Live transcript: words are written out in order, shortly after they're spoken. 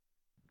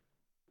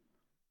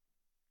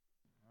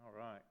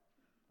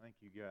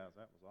Thank you, guys.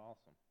 That was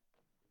awesome.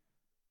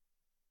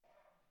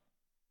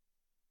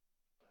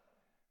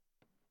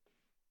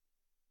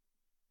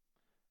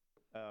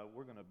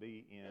 We're going to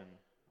be in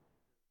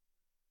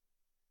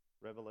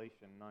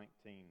Revelation 19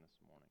 this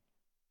morning.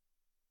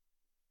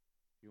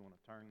 If you want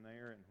to turn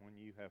there, and when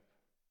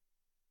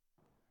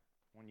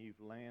you've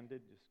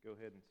landed, just go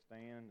ahead and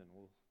stand, and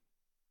we'll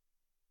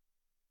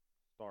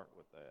start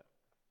with that.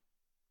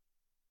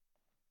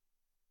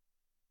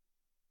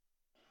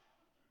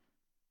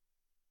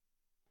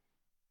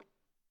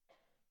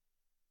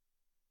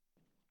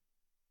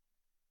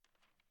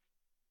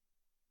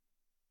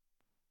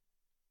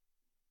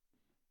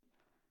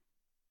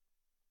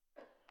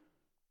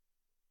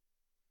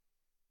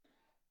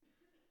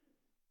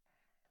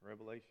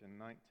 Revelation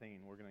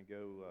 19, we're going to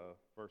go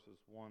verses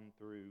 1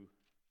 through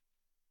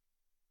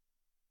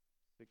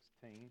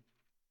 16.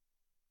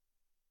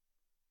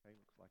 Okay,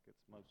 looks like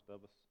it's most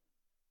of us.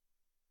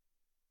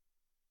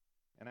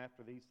 And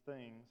after these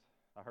things,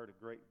 I heard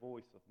a great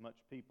voice of much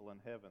people in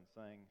heaven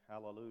saying,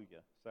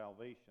 Hallelujah,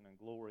 salvation and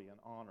glory and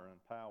honor and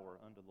power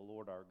unto the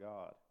Lord our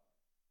God.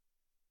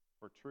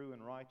 For true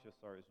and righteous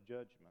are his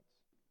judgments.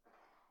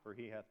 For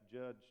he hath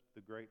judged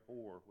the great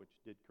whore, which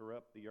did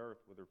corrupt the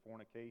earth with her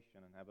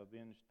fornication, and have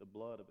avenged the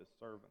blood of his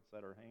servants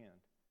at her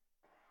hand.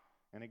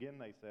 And again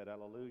they said,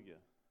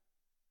 Hallelujah.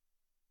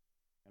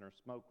 And her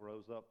smoke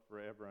rose up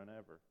forever and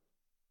ever.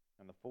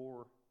 And the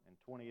 24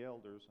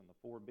 elders and the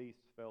 4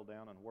 beasts fell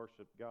down and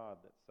worshipped God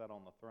that sat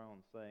on the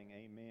throne, saying,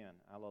 Amen,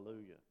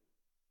 Hallelujah.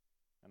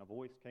 And a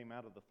voice came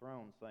out of the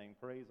throne,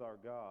 saying, Praise our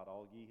God,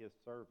 all ye his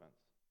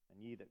servants, and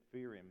ye that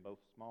fear him,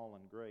 both small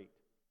and great.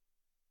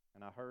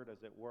 And I heard,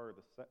 as it were,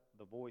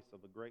 the voice of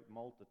a great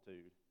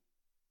multitude,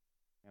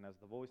 and as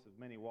the voice of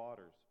many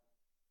waters,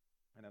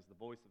 and as the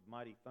voice of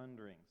mighty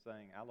thundering,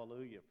 saying,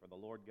 Hallelujah, for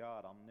the Lord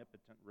God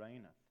omnipotent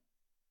reigneth.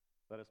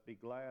 Let us be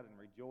glad and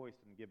rejoice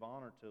and give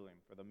honor to him,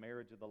 for the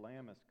marriage of the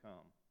Lamb is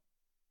come,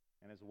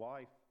 and his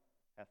wife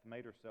hath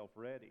made herself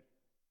ready.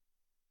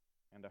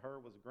 And to her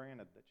was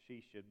granted that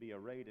she should be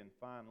arrayed in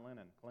fine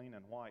linen, clean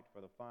and white,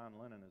 for the fine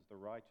linen is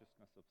the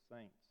righteousness of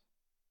saints.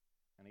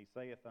 And he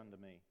saith unto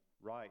me,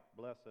 Right,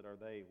 blessed are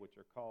they which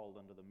are called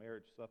unto the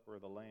marriage supper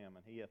of the Lamb.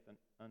 And he hath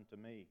unto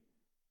me,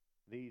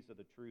 These are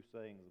the true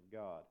sayings of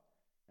God.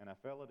 And I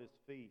fell at his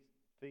feet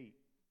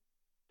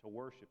to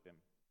worship him.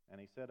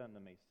 And he said unto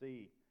me,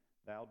 See,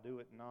 thou do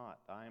it not.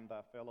 I am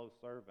thy fellow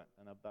servant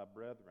and of thy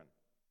brethren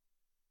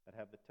that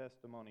have the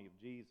testimony of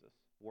Jesus.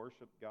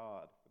 Worship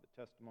God, for the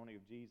testimony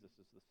of Jesus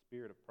is the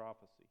spirit of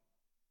prophecy.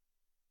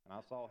 And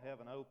I saw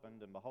heaven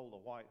opened, and behold,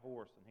 a white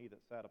horse, and he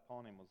that sat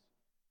upon him was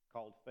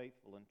called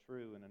Faithful and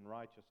True, and in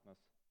righteousness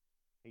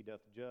he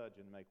doth judge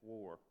and make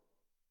war.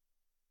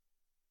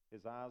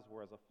 His eyes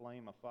were as a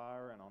flame of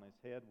fire, and on his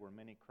head were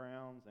many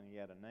crowns, and he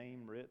had a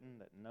name written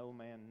that no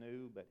man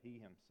knew but he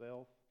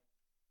himself.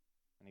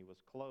 And he was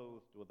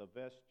clothed with a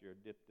vesture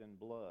dipped in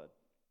blood,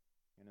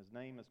 and his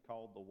name is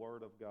called the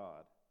Word of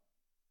God.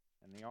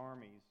 And the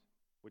armies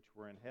which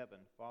were in heaven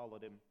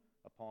followed him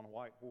upon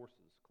white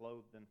horses,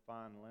 clothed in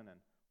fine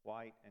linen,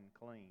 white and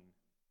clean.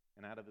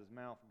 And out of his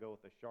mouth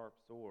goeth a sharp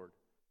sword,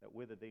 that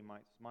with it he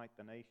might smite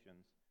the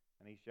nations,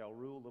 and he shall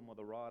rule them with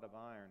a rod of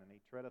iron, and he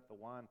treadeth the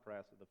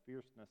winepress of the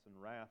fierceness and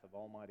wrath of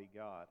Almighty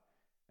God.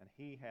 And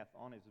he hath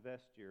on his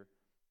vesture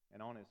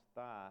and on his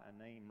thigh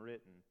a name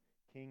written,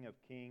 King of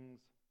Kings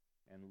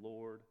and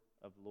Lord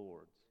of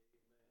Lords.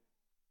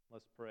 Amen.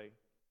 Let's pray.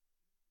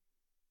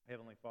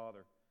 Heavenly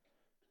Father,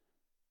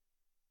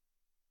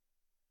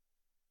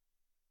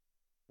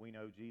 we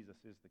know Jesus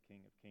is the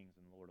King of Kings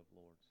and Lord of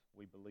Lords.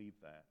 We believe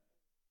that.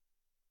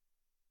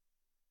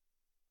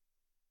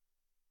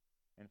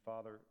 And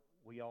Father,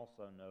 we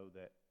also know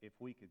that if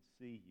we could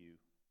see you,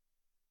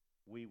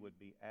 we would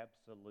be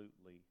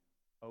absolutely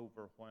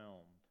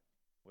overwhelmed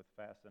with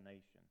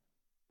fascination.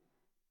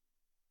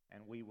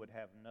 And we would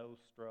have no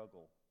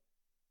struggle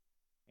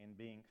in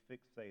being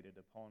fixated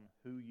upon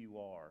who you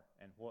are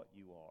and what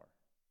you are.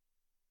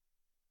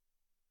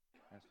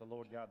 And so,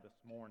 Lord God, this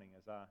morning,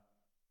 as I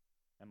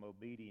am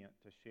obedient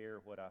to share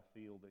what I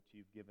feel that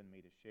you've given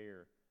me to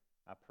share,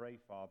 I pray,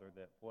 Father,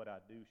 that what I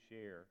do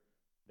share,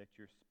 that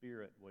your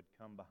Spirit would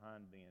come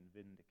behind me and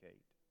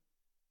vindicate.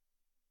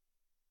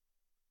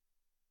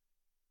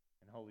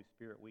 And Holy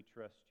Spirit, we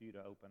trust you to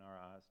open our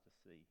eyes to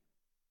see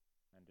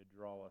and to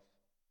draw us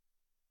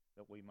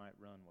that we might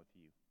run with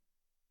you.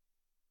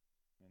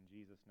 In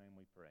Jesus' name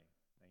we pray.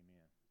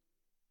 Amen.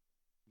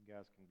 You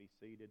guys can be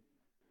seated.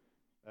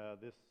 I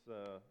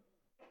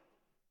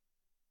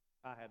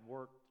had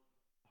worked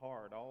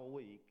hard all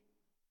week,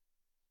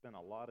 spent a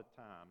lot of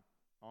time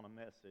on a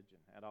message and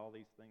had all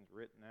these things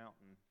written out,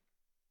 and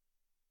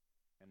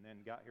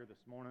then got here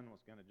this morning, was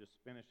going to just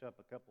finish up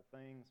a couple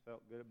things,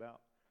 felt good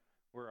about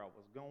where I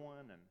was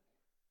going, and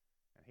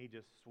he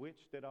just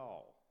switched it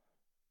all.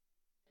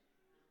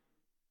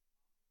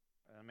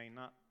 I mean,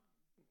 not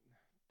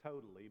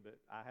totally, but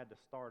I had to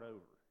start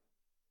over.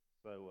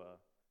 So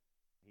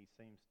he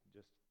seems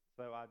just,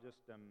 so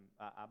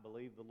I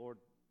believe the Lord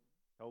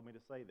told me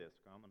to say this,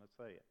 so I'm going to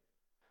say it.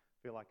 I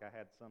feel like I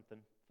had something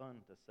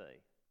fun to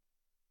say.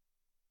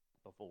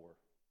 before.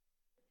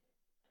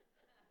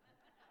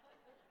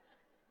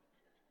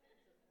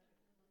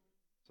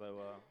 So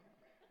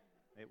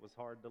it was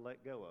hard to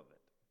let go of it.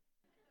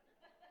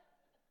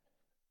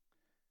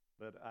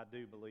 But I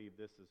do believe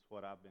this is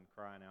what I've been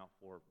crying out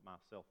for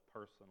myself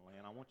personally.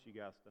 And I want you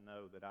guys to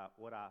know that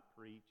what I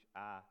preach,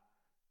 I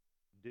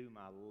do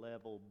my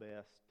level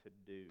best to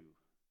do.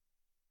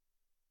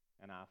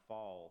 And I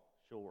fall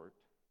short,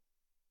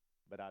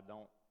 but I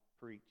don't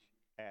preach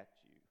at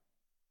you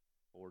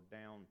or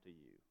down to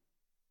you.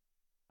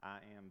 I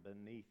am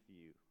beneath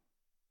you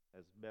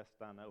as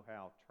best I know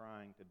how,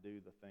 trying to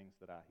do the things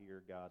that I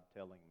hear God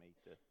telling me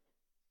to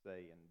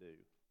say and do.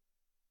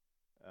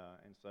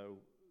 And so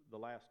the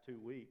last 2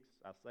 weeks,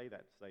 I say that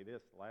to say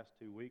this, the last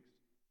 2 weeks,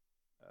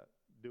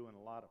 doing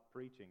a lot of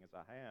preaching as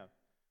I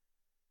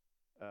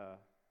have,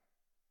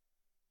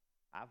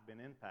 I've been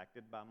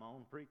impacted by my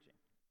own preaching.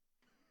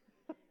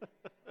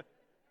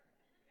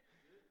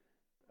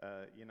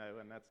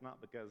 And that's not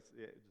because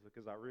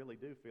I really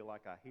do feel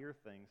like I hear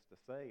things to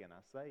say and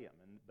I say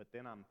them, but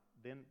then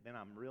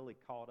I'm really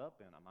caught up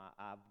in them.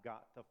 I've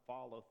got to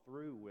follow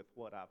through with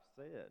what I've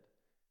said,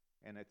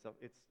 and it's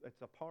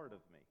a part of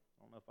me.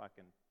 I don't know if I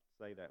can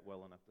say that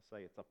well enough to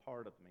say it's a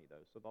part of me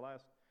though. So the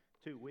last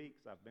 2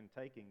 weeks I've been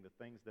taking the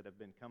things that have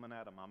been coming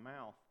out of my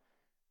mouth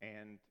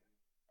and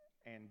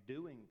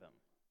doing them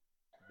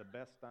the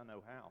best I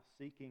know how,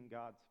 seeking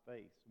God's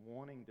face,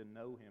 wanting to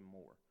know Him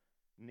more,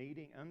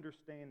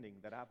 understanding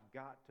that I've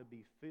got to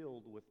be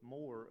filled with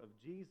more of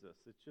Jesus.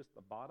 It's just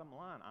the bottom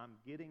line. I'm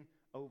getting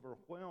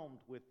overwhelmed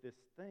with this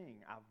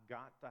thing. I've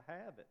got to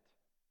have it.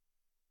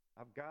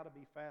 I've got to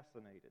be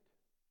fascinated.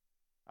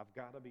 I've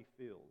got to be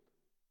filled.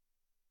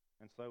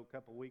 And so a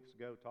couple weeks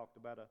ago talked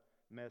about a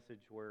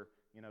message where,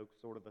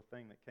 sort of the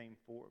thing that came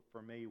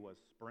for me was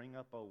spring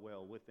up, O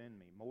well, within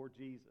me. More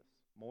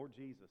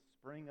Jesus,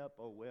 spring up,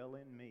 O well,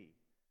 in me.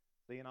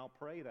 See, and I'll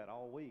pray that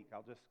all week.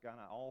 I'll just kind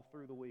of all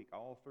through the week,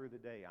 all through the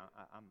day.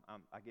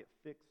 I get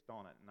fixed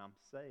on it, and I'm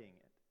saying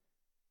it.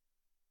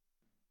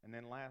 And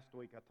then last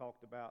week I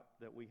talked about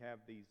that we have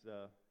these,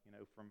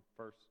 from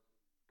 1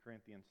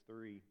 Corinthians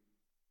 3,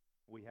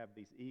 we have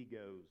these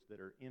egos that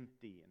are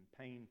empty and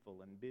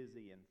painful and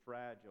busy and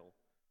fragile.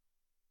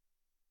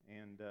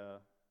 And,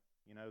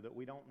 that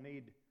we don't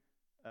need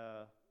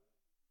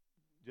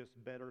just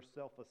better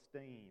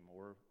self-esteem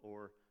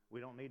or we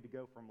don't need to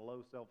go from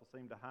low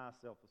self-esteem to high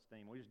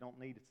self-esteem. We just don't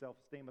need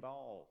self-esteem at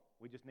all.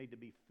 We just need to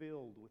be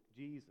filled with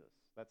Jesus.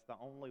 That's the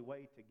only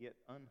way to get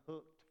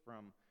unhooked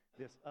from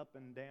this up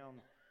and down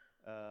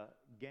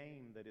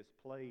game that is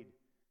played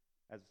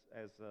as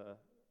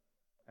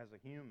a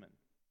human.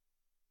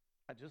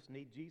 I just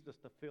need Jesus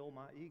to fill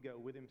my ego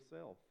with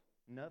Himself.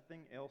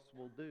 Nothing else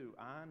will do.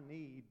 I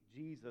need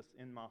Jesus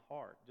in my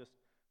heart. Just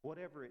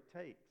whatever it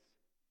takes.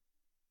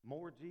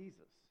 More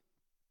Jesus.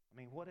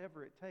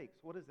 Whatever it takes.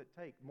 What does it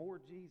take? More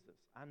Jesus.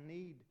 I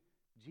need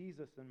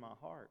Jesus in my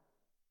heart.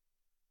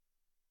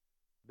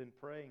 Been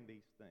praying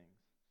these things.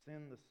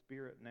 Send the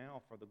Spirit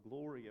now for the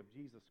glory of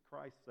Jesus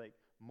Christ's sake.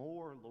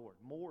 More, Lord.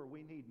 More.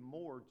 We need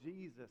more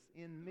Jesus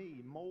in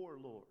me. More,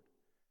 Lord.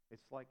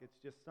 It's like it's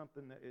just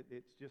something that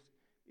it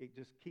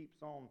just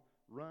keeps on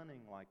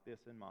running like this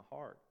in my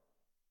heart.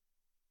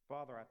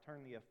 Father, I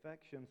turn the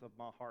affections of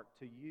my heart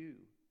to You.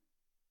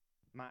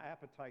 My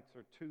appetites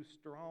are too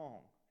strong.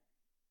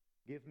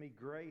 Give me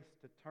grace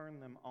to turn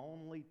them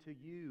only to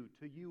You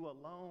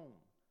alone.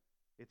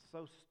 It's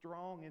so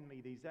strong in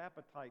me, these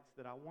appetites,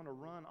 that I want to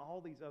run all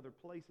these other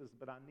places,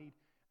 but I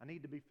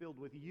need to be filled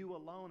with You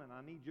alone, and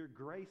I need Your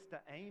grace to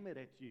aim it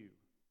at You,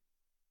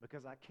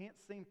 because I can't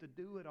seem to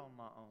do it on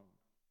my own.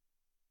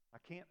 I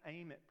can't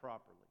aim it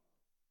properly.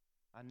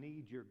 I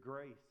need Your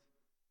grace,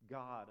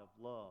 God of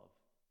love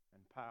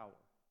and power.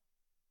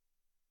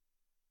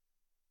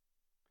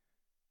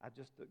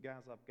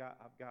 Guys,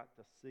 I've got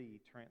to see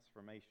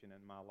transformation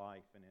in my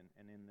life and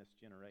in this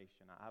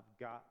generation. I've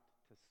got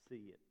to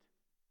see it.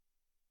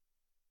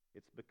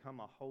 It's become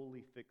a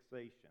holy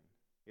fixation.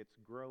 It's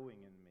growing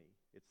in me.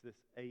 It's this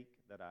ache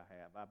that I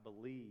have. I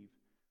believe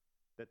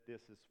that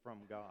this is from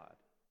God,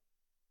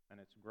 and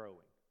it's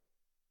growing.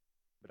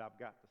 But I've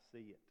got to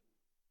see it.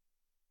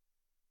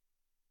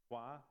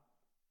 Why?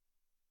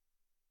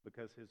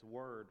 Because His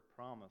Word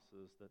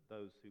promises that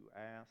those who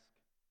ask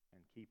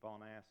and keep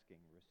on asking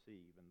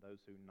receive, and those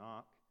who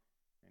knock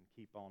and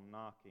keep on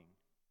knocking,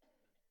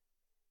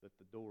 that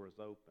the door is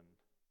opened.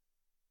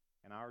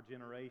 And our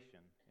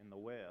generation in the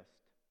West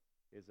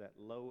is at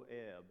low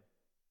ebb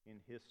in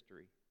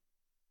history.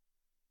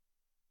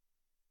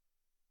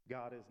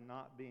 God is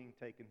not being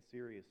taken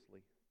seriously,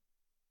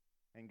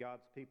 and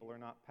God's people are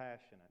not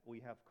passionate.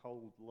 We have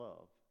cold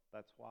love.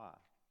 That's why.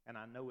 And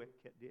I know it's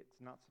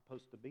not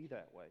supposed to be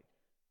that way.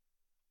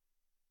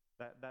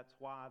 That's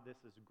why this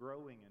is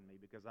growing in me,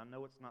 because I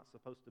know it's not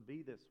supposed to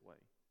be this way.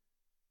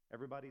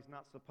 Everybody's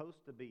not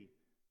supposed to be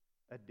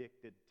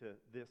addicted to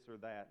this or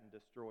that and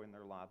destroying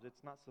their lives.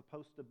 It's not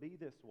supposed to be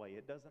this way.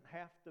 It doesn't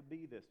have to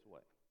be this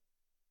way.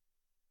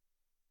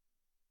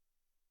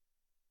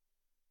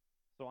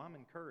 So I'm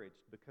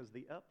encouraged, because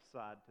the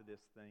upside to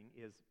this thing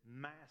is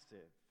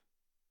massive.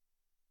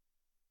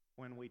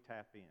 when we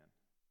tap in,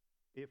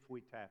 if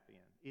we tap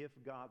in, if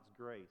God's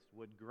grace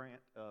would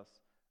grant us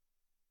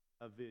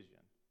a vision.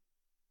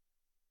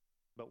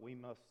 But we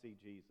must see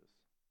Jesus.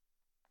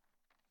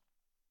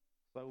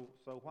 So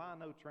why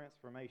no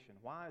transformation?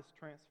 Why is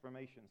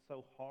transformation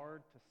so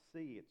hard to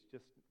see? It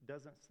just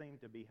doesn't seem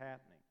to be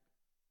happening.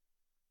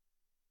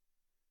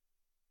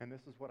 And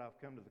this is what I've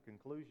come to the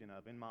conclusion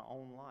of in my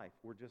own life.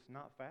 We're just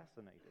not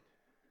fascinated.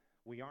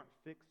 We aren't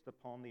fixed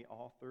upon the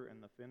author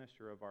and the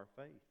finisher of our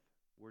faith.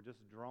 We're just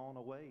drawn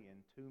away in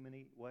too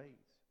many ways.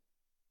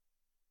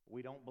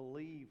 We don't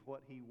believe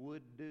what he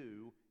would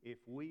do if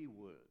we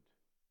would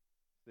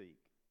seek.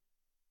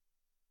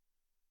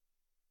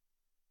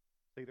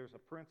 See, there's a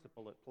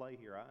principle at play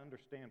here. I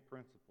understand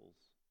principles,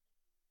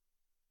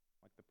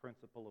 like the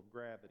principle of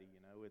gravity.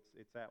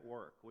 It's at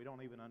work. We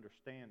don't even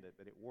understand it,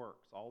 but it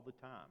works all the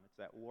time. It's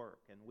at work.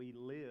 And we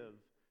live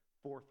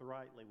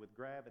forthrightly with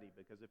gravity,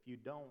 because if you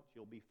don't,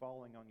 you'll be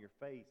falling on your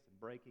face and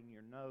breaking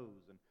your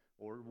nose,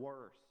 or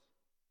worse.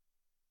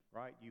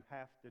 Right? You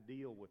have to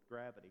deal with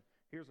gravity.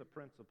 Here's a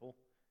principle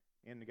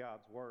in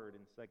God's Word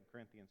in 2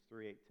 Corinthians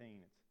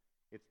 3:18.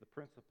 It's the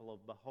principle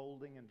of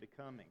beholding and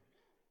becoming.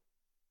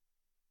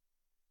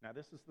 Now,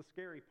 this is the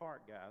scary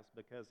part, guys,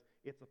 because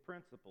it's a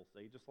principle,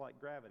 see, just like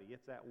gravity.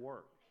 It's at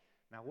work.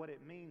 Now, what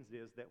it means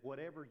is that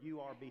whatever you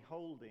are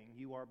beholding,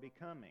 you are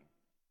becoming.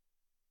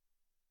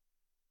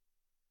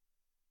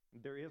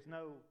 There is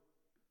no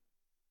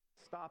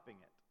stopping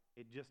it.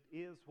 It just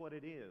is what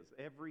it is.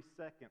 Every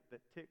second that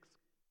ticks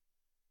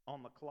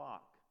on the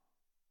clock,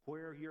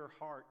 where your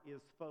heart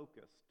is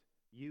focused,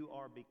 you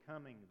are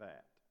becoming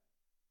that.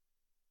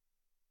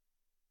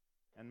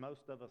 And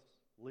most of us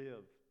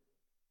live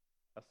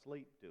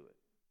asleep to it.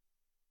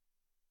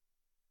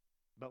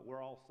 But we're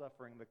all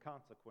suffering the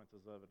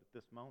consequences of it at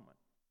this moment.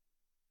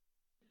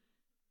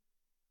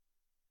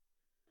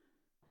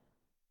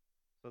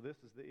 So this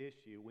is the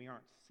issue. We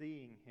aren't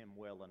seeing him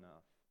well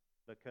enough,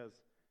 because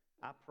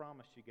I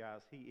promise you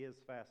guys, he is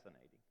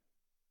fascinating.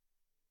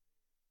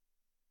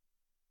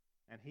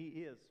 And he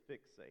is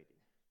fixating.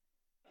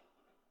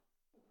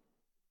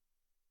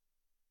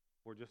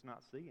 We're just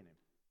not seeing him.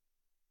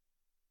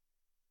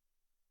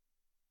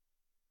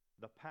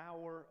 The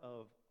power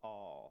of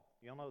awe.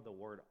 Y'all know the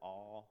word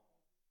awe?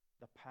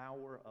 The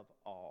power of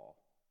awe.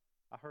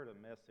 I heard a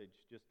message,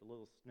 just a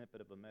little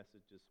snippet of a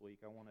message this week.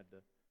 I wanted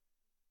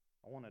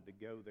to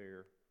go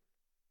there.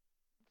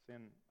 It's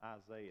in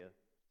Isaiah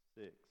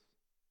 6. I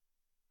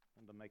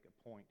wanted to make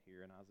a point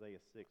here in Isaiah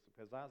 6,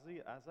 because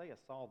Isaiah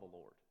saw the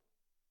Lord.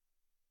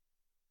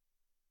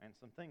 And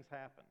some things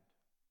happened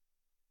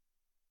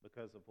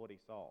because of what he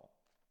saw.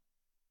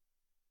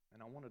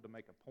 And I wanted to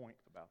make a point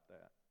about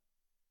that.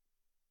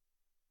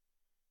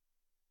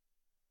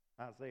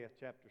 Isaiah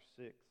chapter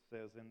 6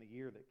 says, "In the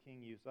year that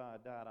King Uzziah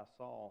died, I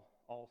saw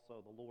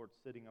also the Lord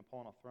sitting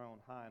upon a throne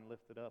high and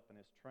lifted up, and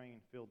his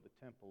train filled the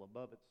temple.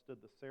 Above it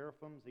stood the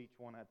seraphims. Each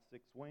one had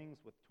 6 wings.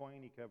 With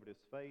twain he covered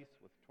his face,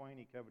 with twain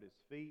he covered his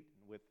feet,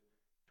 and with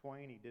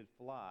twain he did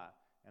fly.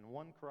 And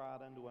one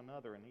cried unto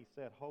another, and he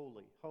said,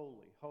 Holy,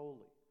 holy,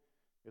 holy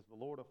is the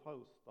Lord of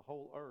hosts. The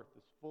whole earth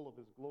is full of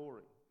his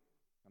glory.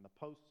 And the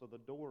posts of the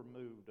door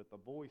moved at the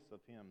voice of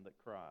him that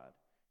cried.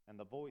 And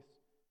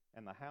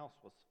the house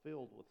was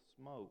filled with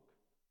smoke.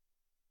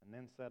 And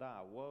then said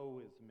I,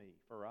 Woe is me,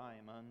 for I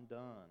am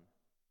undone,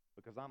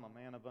 because I'm a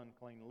man of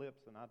unclean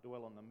lips, and I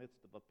dwell in the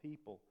midst of a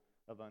people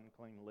of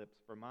unclean lips.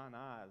 For mine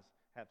eyes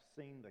have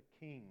seen the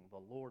King, the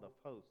Lord of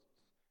hosts."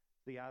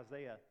 See,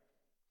 Isaiah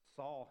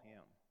saw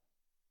him.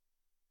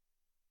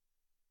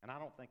 And I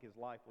don't think his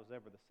life was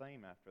ever the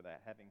same after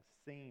that, having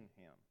seen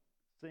him,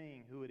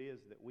 seeing who it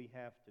is that we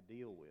have to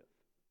deal with.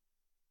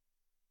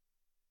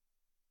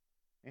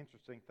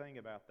 Interesting thing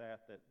about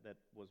that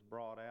was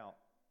brought out,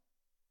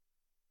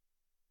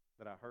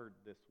 that I heard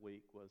this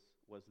week,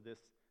 was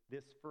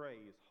this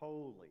phrase,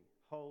 holy,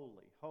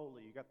 holy,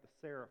 holy. You got the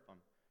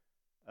seraphim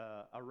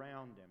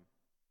around him,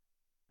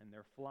 and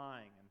they're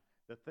flying, and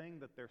the thing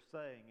that they're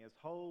saying is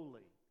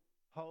holy,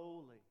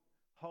 holy,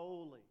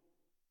 holy.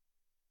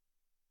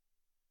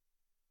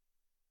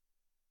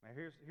 Now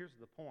here's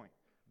the point.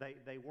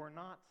 They were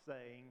not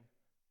saying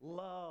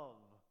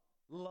love,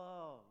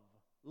 love,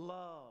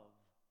 love.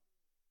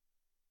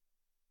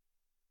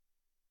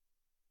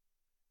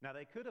 Now,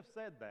 they could have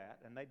said that,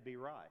 and they'd be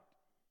right,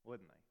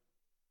 wouldn't they?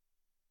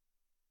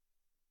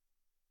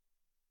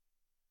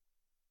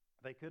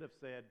 They could have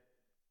said,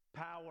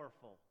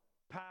 powerful,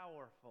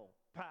 powerful,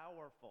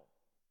 powerful.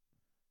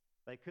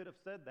 They could have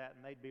said that,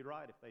 and they'd be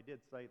right if they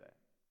did say that.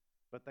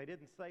 But they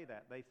didn't say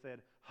that. They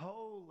said,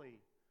 holy,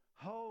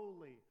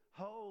 holy,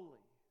 holy.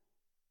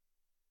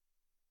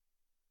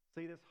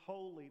 See,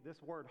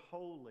 this word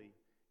holy,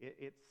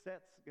 it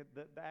sets,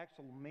 the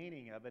actual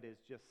meaning of it is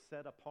just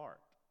set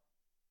apart.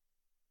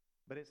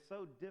 But it's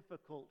so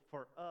difficult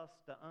for us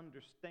to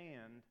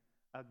understand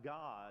a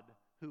God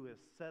who is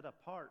set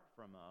apart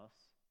from us,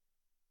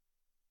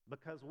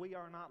 because we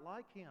are not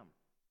like him.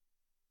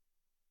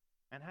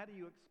 And how do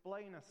you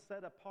explain a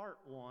set apart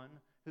one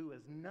who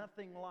is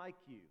nothing like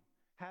you?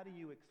 How do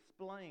you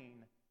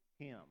explain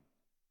him?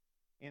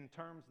 in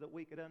terms that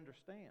we could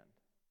understand.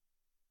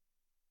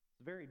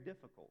 It's very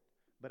difficult.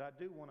 But I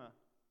do want to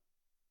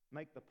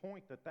make the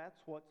point that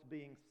that's what's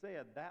being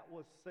said. That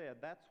was said.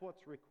 That's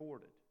what's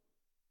recorded.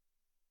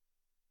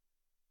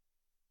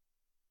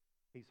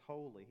 He's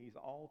holy. He's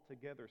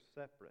altogether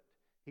separate.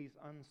 He's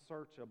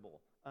unsearchable,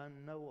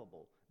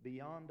 unknowable,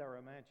 beyond our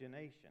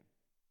imagination.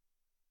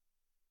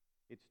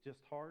 It's just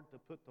hard to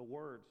put the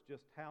words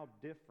just how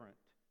different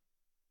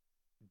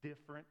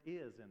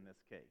is in this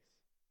case.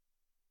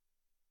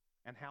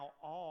 And how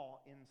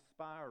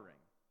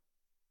awe-inspiring,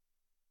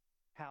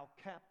 how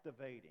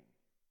captivating,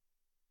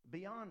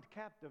 beyond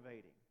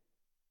captivating,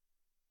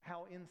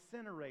 how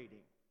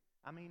incinerating.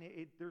 I mean,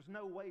 there's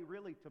no way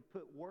really to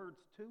put words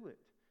to it,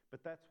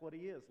 but that's what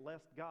He is.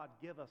 Lest God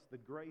give us the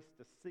grace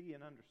to see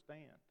and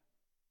understand.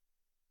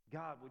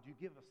 God, would you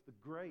give us the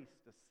grace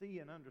to see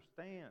and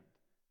understand?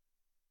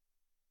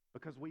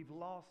 Because we've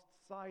lost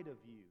sight of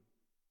you.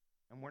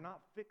 And we're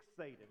not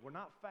fixated, we're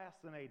not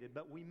fascinated,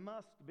 but we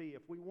must be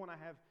if we want to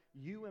have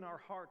you in our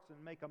hearts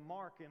and make a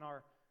mark in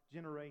our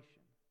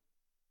generation.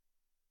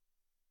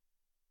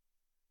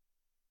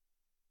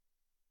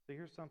 See,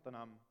 here's something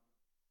I'm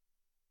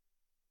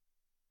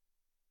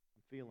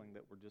feeling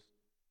that we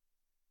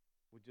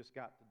just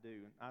got to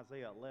do. In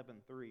Isaiah 11:3,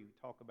 we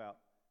talk about,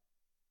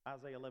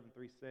 Isaiah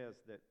 11:3 says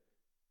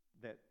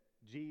that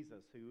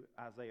Jesus, who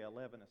Isaiah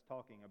 11 is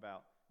talking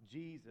about,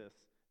 Jesus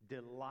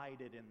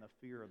delighted in the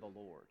fear of the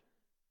Lord.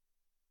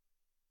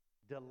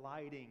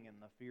 Delighting in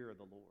the fear of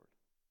the Lord.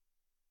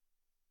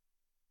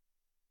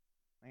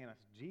 Man, if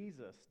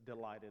Jesus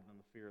delighted in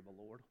the fear of the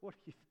Lord, what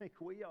do you think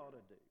we ought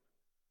to do?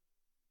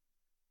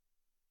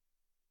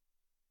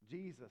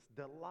 Jesus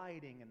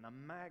delighting in the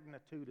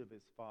magnitude of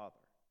His Father.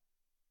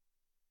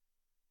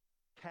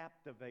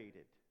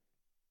 Captivated.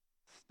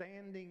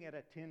 Standing at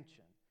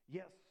attention.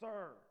 Yes,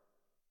 sir.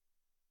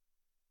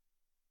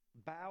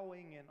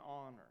 Bowing in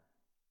honor.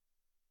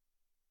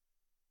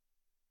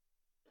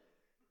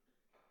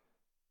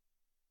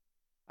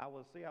 I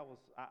was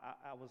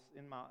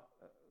in my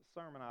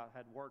sermon I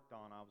had worked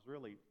on. I was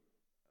really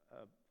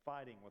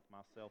fighting with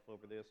myself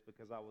over this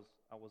because I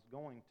was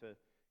going to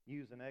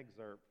use an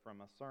excerpt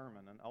from a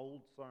sermon, an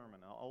old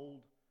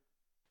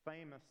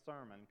famous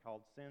sermon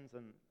called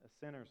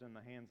Sinners in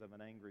the Hands of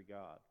an Angry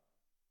God,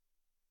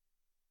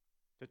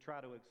 to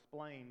try to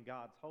explain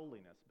God's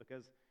holiness.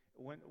 Because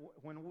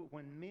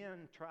when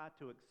men try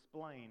to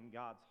explain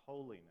God's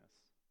holiness,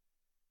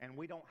 and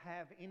we don't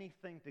have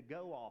anything to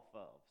go off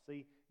of.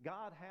 See,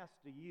 God has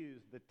to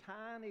use the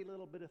tiny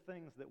little bit of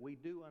things that we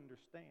do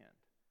understand.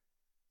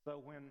 So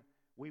when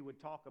we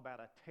would talk about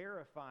a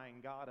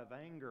terrifying God of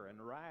anger and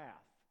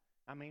wrath,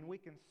 I mean, we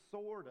can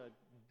sort of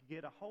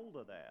get a hold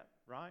of that,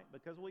 right?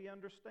 Because we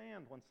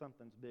understand when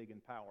something's big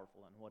and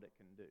powerful and what it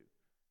can do.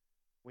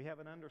 We have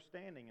an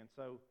understanding, and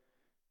so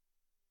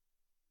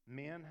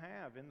men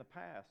have in the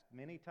past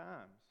many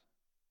times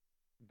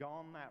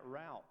gone that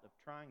route of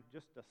trying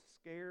just to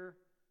scare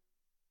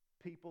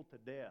people to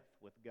death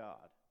with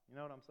God. You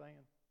know what I'm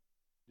saying?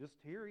 Just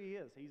here He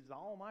is. He's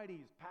almighty.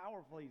 He's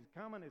powerful. He's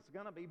coming. It's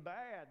going to be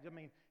bad. I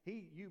mean,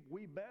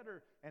 we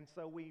better. And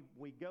so we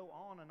go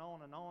on and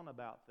on and on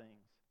about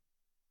things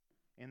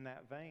in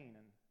that vein.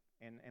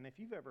 And if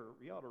you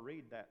ought to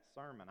read that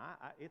sermon.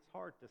 It's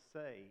hard to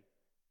say.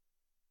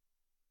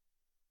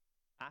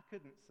 I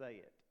couldn't say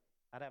it.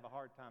 I'd have a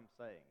hard time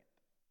saying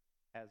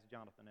it, as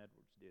Jonathan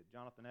Edwards did.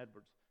 Jonathan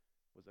Edwards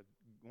was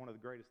one of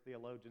the greatest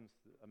theologians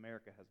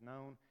America has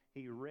known.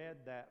 He read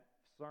that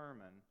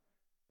sermon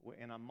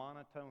in a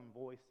monotone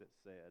voice, it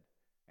said,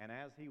 and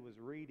as he was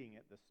reading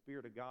it, the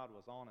Spirit of God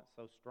was on it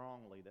so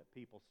strongly that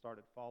people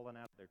started falling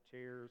out of their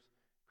chairs,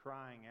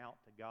 crying out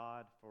to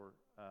God for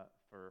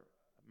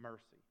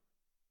mercy.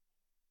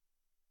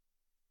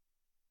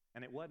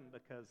 And it wasn't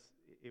because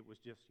it was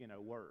just,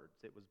 words.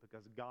 It was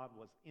because God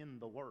was in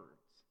the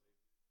words,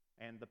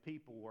 and the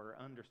people were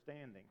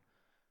understanding.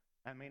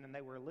 I mean, and they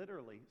were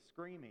literally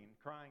screaming,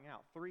 crying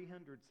out.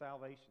 300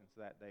 salvations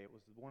that day. It was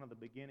one of the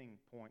beginning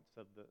points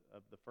of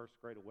the First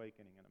Great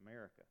Awakening in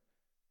America.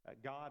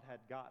 God had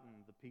gotten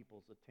the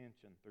people's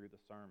attention through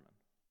the sermon.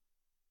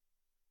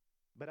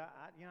 But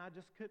I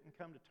just couldn't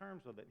come to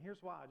terms with it. And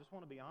here's why. I just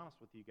want to be honest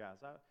with you guys.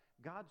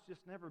 God's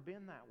just never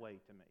been that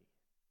way to me.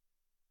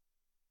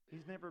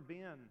 He's never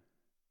been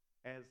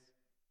as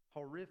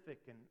horrific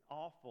and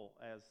awful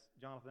as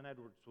Jonathan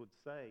Edwards would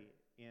say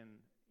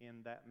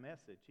in that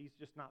message. He's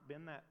just not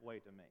been that way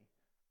to me.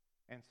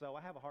 And so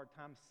I have a hard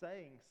time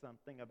saying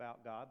something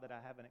about God that I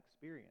haven't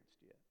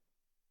experienced yet.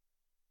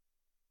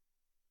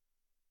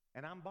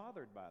 And I'm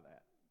bothered by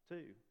that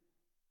too.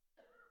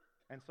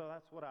 And so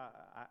that's what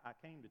I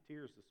came to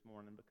tears this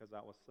morning, because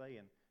I was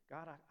saying,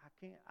 God,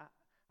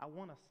 I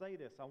want to say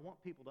this. I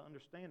want people to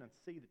understand and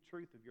see the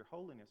truth of your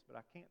holiness, but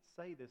I can't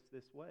say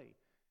this way.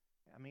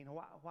 I mean,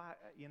 why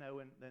and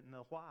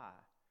the why.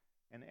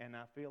 And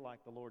I feel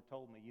like the Lord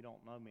told me, you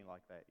don't know me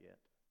like that yet.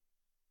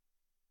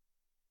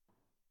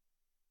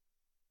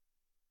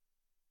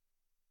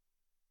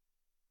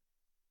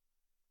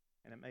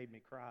 And it made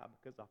me cry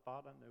because I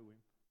thought I knew Him.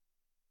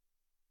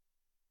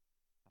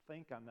 I I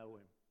think I know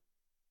him.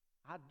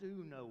 I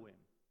do know him.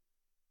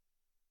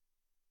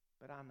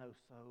 But I know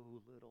so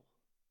little.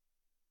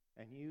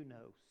 And you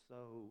know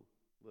so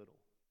little.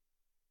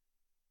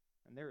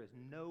 And there is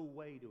no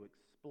way to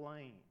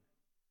explain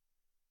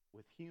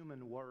with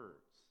human words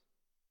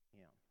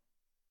him.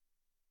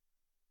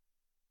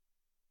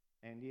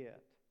 And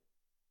yet,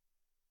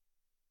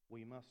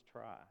 we must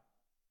try.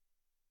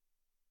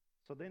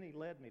 So then he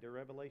led me to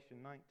Revelation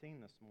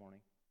 19 this morning.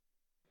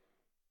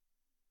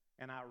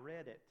 And I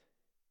read it.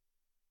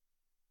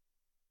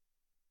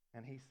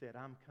 And he said,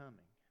 I'm coming.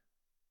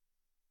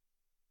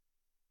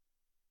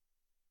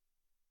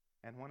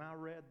 And when I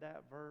read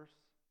that verse,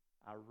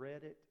 I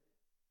read it,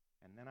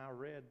 and then I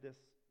read this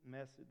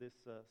message,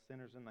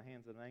 sinners in the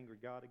hands of an angry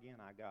God again,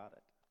 I got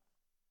it.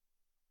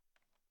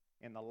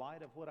 In the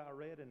light of what I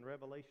read in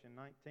Revelation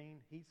 19,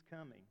 he's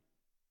coming.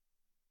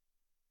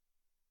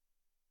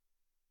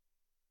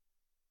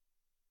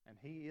 And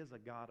he is a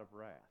God of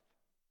wrath.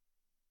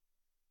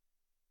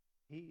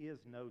 He is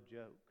no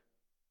joke.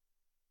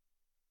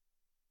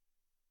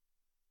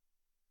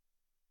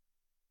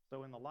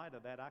 So in the light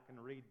of that, I can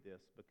read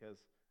this because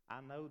I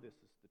know this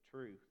is the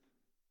truth.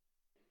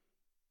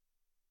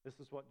 This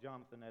is what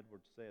Jonathan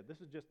Edwards said. This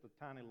is just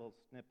a tiny little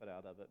snippet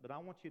out of it. But I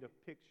want you to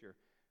picture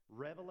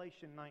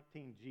Revelation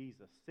 19,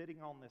 Jesus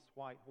sitting on this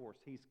white horse.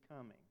 He's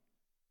coming.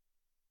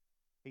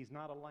 He's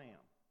not a lamb.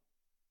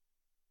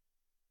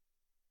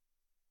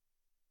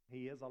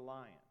 He is a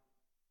lion.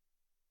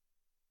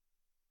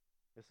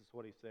 This is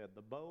what he said.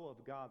 The bow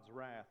of God's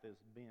wrath is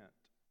bent,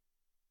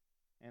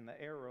 and the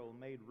arrow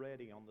made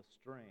ready on the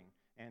string,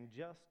 and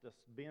justice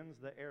bends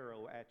the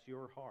arrow at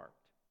your heart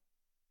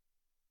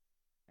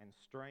and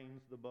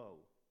strains the bow.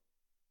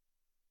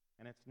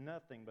 And it's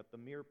nothing but the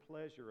mere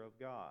pleasure of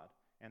God,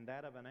 and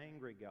that of an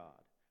angry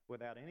God,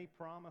 without any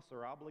promise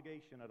or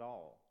obligation at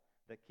all,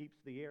 that keeps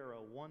the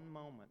arrow one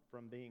moment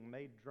from being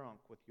made drunk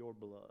with your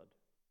blood.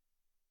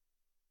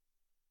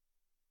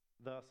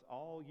 Thus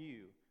all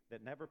you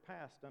that never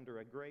passed under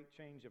a great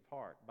change of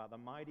heart by the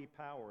mighty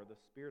power of the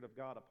Spirit of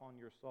God upon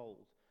your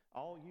souls,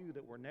 all you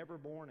that were never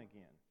born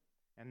again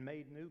and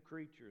made new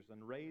creatures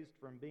and raised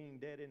from being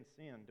dead in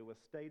sin to a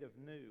state of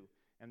new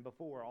and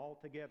before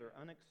altogether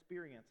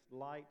unexperienced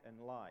light and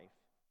life,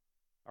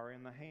 are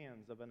in the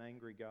hands of an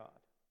angry God.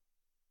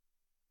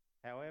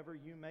 However,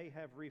 you may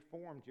have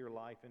reformed your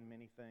life in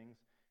many things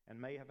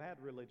and may have had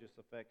religious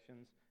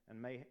affections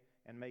and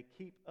may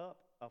keep up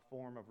a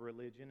form of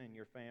religion in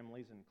your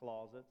families and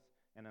closets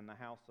and in the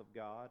house of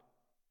God.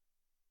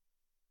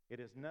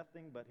 It is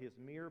nothing but his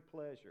mere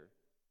pleasure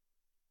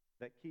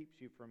that keeps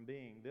you from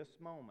being this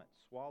moment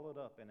swallowed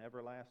up in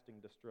everlasting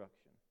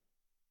destruction.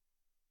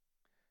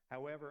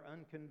 However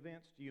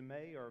unconvinced you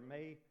may or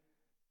may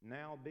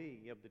now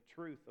be of the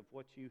truth of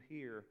what you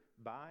hear,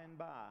 by and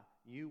by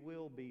you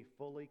will be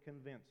fully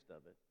convinced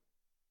of it.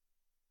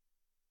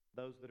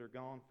 Those that are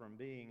gone from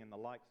being in the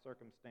like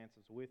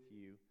circumstances with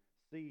you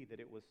see that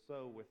it was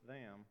so with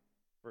them,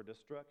 for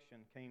destruction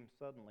came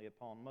suddenly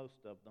upon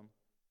most of them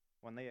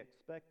when they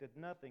expected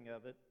nothing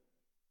of it.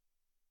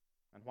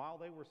 And while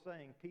they were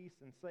saying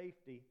peace and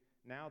safety,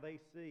 now they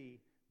see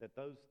that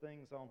those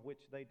things on which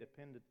they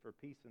depended for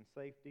peace and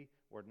safety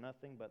were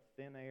nothing but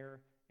thin air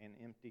and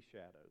empty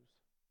shadows.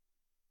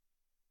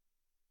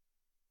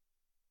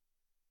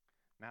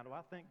 Now, do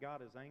I think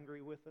God is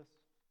angry with us?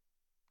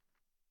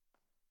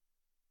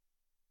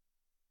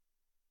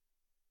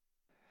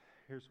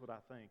 Here's what I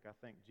think.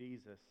 I think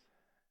Jesus,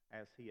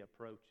 as he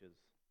approaches,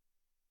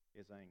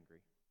 is angry.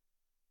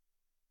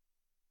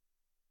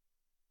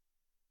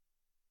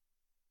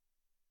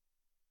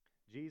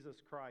 Jesus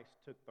Christ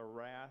took the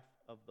wrath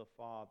of the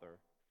Father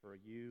for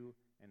you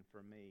and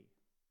for me,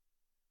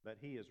 but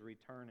he is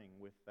returning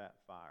with that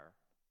fire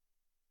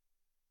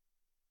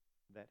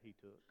that he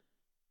took.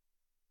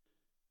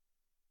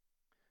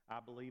 I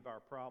believe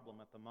our problem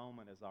at the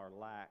moment is our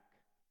lack,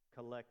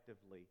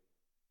 collectively,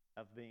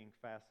 of being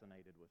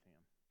fascinated with him.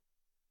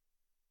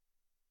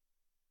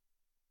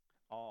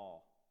 Awe.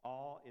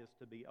 Awe is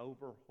to be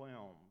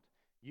overwhelmed.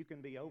 You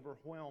can be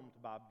overwhelmed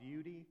by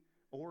beauty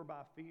or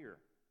by fear.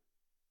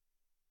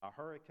 A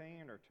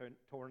hurricane or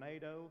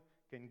tornado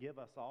can give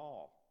us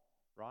awe,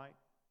 right?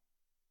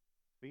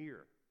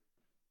 Fear.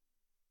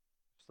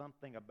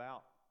 Something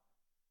about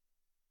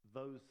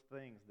those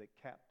things that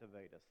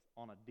captivate us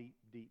on a deep,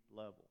 deep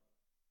level.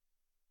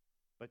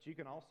 But you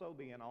can also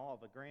be in awe of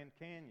the Grand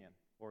Canyon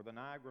or the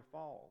Niagara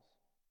Falls.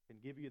 It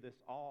can give you this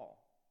awe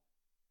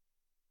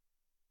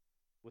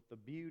with the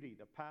beauty,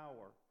 the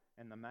power,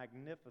 and the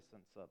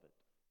magnificence of it.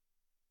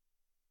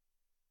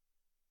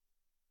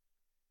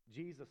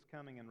 Jesus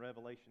coming in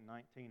Revelation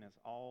 19 is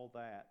all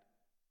that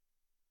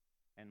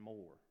and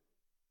more.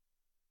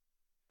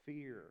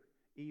 Fear,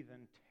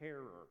 even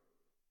terror,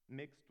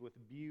 mixed with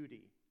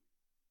beauty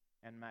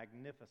and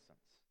magnificence.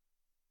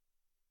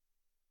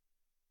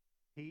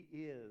 He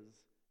is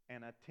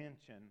an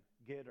attention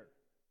getter.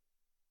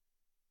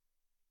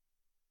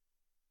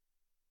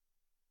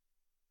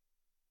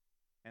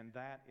 And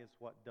that is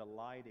what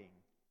delighting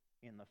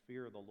in the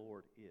fear of the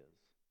Lord is.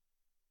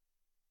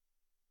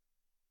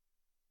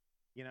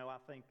 You know, I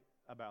think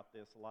about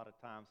this a lot of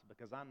times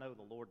because I know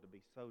the Lord to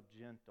be so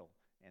gentle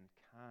and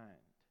kind.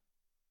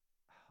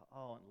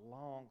 Oh, and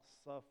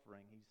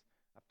long-suffering.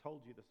 I've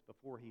told you this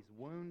before, He's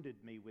wounded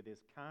me with His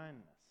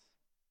kindness.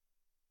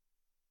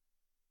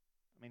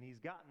 I mean, He's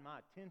gotten my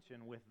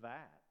attention with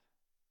that.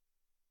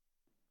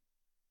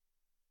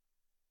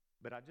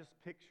 But I just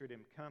pictured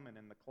Him coming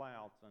in the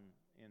clouds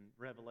in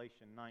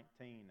Revelation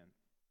 19. And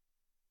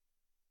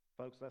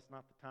folks, that's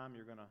not the time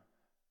you're going to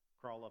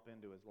crawl up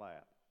into His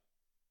lap.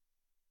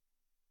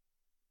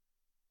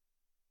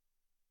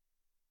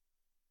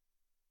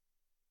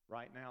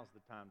 Right now's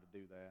the time to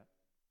do that.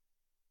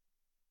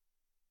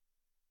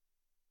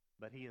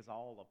 But He is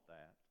all of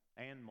that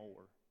and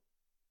more.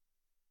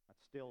 That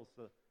still is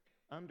the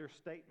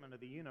understatement of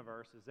the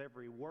universe, is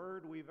every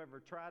word we've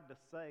ever tried to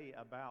say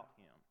about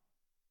Him.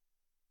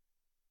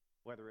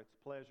 Whether it's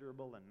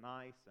pleasurable and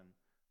nice and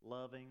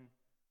loving,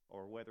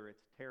 or whether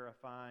it's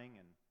terrifying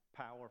and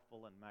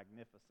powerful and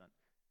magnificent.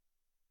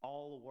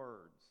 All the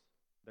words,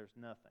 there's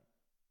nothing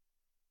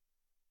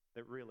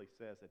that really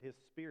says it. His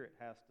Spirit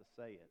has to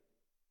say it.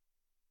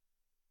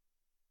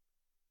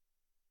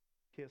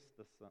 Kiss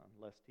the Son,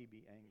 lest He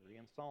be angry.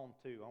 In Psalm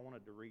 2, I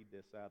wanted to read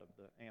this out of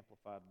the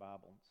Amplified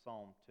Bible.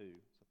 Psalm 2.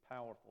 It's a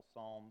powerful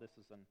psalm. This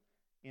is an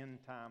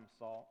end-time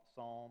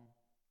psalm.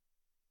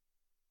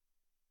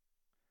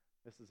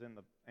 This is in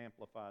the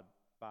Amplified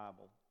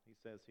Bible. He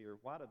says here,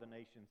 "Why do the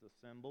nations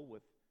assemble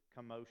with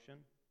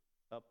commotion,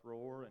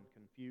 uproar, and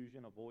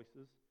confusion of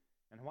voices?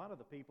 And why do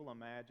the people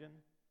imagine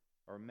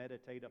or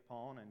meditate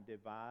upon and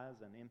devise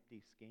an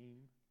empty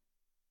scheme?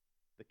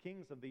 The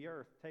kings of the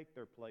earth take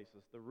their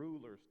places. The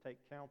rulers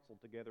take counsel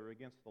together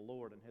against the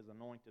Lord and His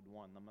anointed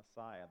one, the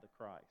Messiah, the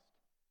Christ.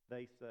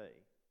 They say,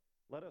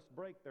 'Let us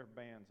break their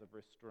bands of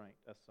restraint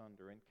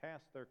asunder and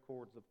cast their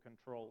cords of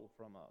control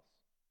from us.'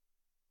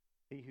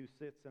 He who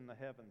sits in the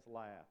heavens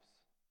laughs.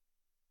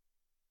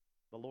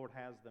 The Lord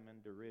has them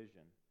in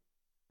derision,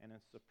 and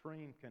in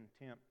supreme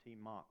contempt He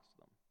mocks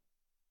them.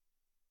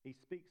 He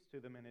speaks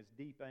to them in His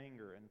deep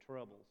anger and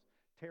troubles,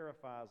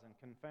 terrifies and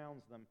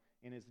confounds them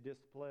in His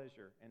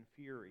displeasure and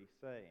fury,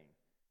 saying,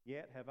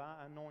 'Yet have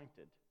I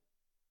anointed,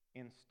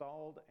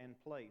 installed and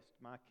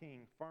placed my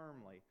King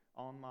firmly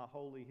on my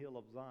holy hill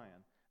of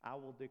Zion. I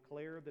will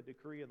declare the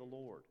decree of the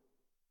Lord.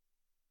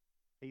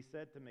 He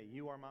said to me,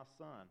 "You are my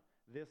son.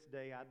 This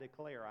day I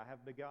declare I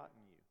have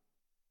begotten you.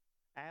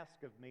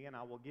 Ask of me, and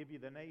I will give you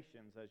the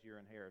nations as your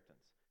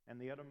inheritance, and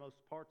the uttermost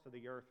parts of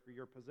the earth for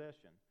your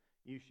possession.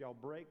 You shall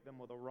break them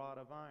with a rod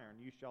of iron.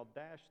 You shall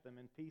dash them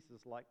in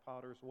pieces like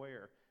potter's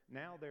ware.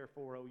 Now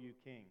therefore, O you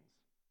kings,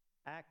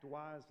 act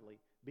wisely.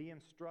 Be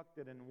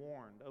instructed and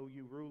warned, O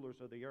you rulers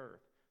of the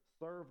earth.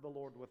 Serve the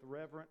Lord with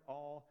reverent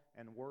awe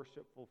and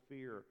worshipful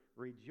fear.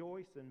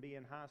 Rejoice and be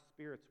in high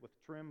spirits with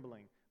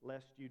trembling,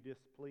 lest you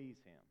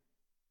displease Him.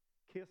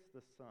 Kiss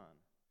the Son.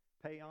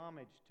 Pay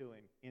homage to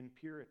Him in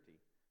purity,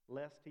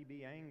 lest He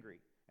be angry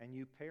and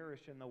you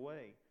perish in the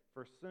way,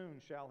 for soon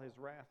shall His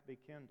wrath be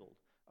kindled.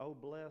 O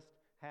blessed,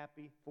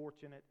 happy,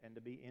 fortunate, and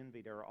to be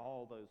envied are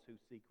all those who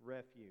seek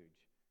refuge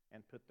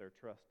and put their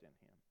trust in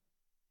Him."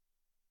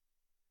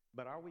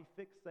 But are we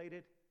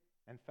fixated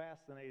and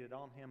fascinated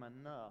on Him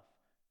enough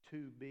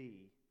to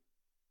be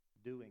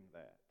doing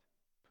that,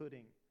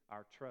 putting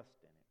our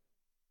trust in Him,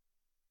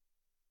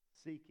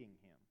 seeking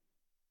Him,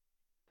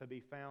 to be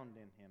found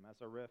in Him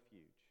as a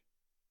refuge?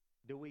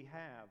 Do we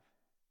have,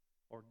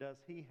 or does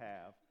He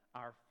have,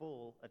 our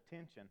full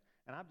attention?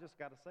 And I've just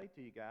got to say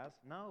to you guys,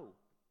 no.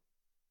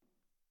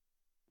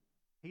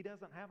 He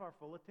doesn't have our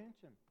full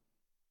attention.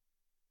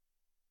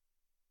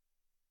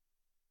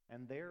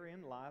 And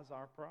therein lies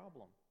our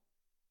problem.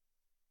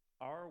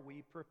 Are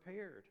we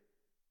prepared?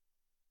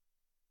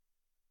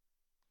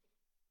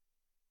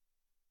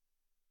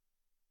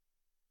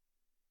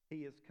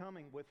 He is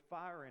coming with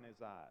fire in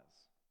His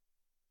eyes.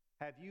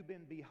 Have you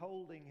been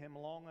beholding Him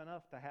long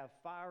enough to have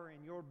fire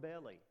in your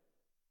belly?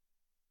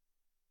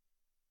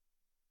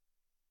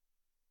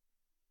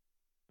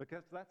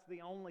 Because that's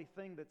the only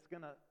thing that's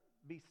going to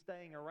be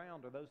staying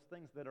around, are those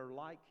things that are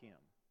like Him,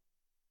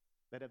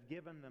 that have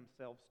given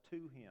themselves to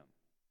Him.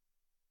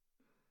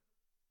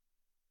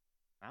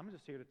 I'm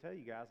just here to tell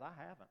you guys, I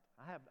haven't.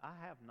 I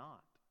have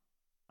not.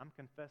 I'm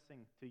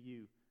confessing to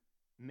you,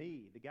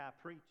 me, the guy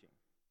preaching.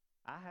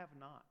 I have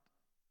not.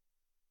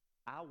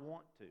 I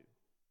want to.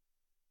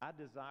 I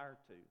desire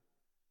to.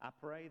 I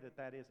pray that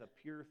that is a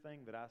pure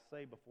thing that I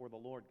say before the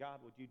Lord. God,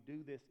 would you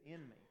do this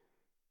in me?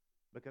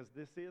 Because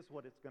this is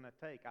what it's going to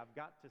take. I've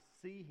got to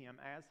see Him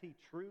as He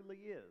truly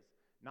is.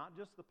 Not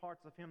just the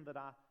parts of Him that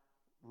I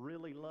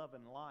really love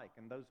and like,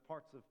 and those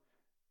parts of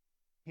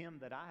Him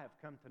that I have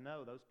come to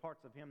know, those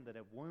parts of Him that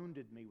have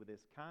wounded me with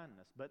His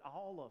kindness, but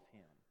all of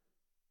Him.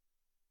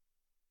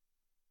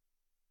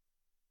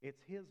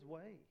 It's His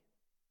way.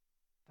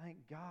 Thank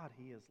God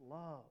He is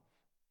love.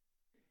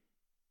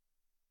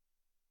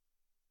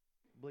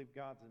 I believe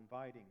God's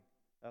inviting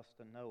us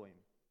to know Him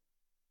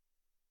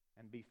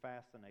and be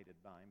fascinated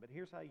by Him. But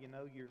here's how you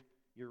know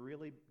you're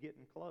really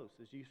getting close,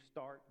 as you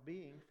start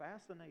being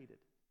fascinated.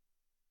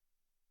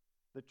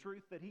 The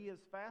truth that He is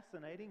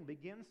fascinating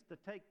begins to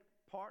take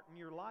part in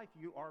your life.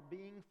 You are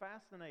being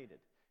fascinated.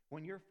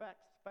 When you're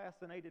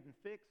fascinated and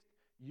fixed,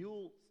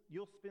 you'll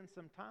spend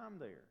some time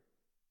there.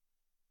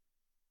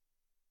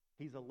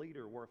 He's a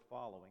leader worth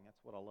following.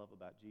 That's what I love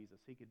about Jesus.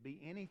 He could be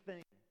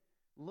anything.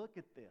 Look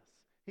at this.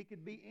 He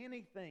could be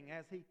anything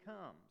as He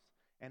comes.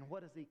 And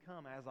what does He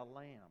come? As a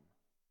lamb.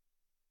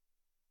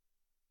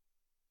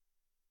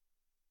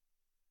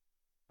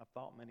 I've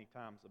thought many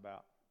times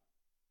about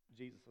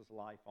Jesus'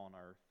 life on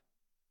earth.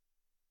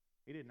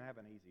 He didn't have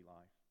an easy life.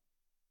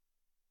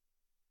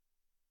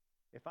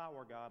 If I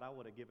were God, I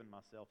would have given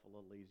myself a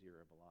little easier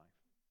of a life.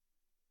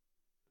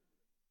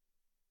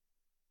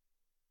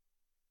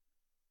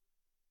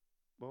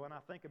 But when I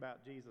think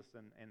about Jesus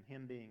and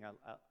Him being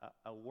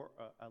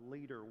a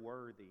leader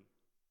worthy,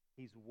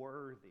 He's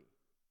worthy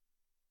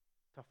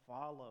to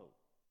follow.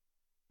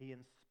 He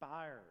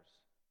inspires.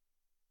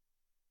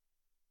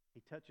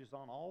 He touches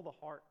on all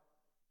the heart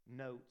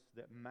notes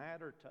that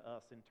matter to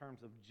us in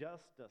terms of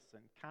justice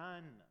and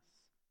kindness.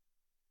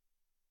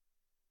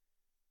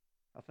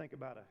 I think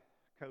about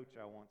a coach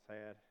I once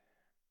had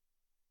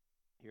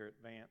here at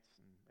Vance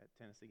and at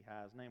Tennessee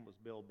High. His name was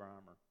Bill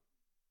Brymer.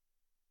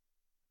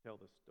 I tell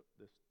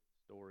this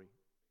story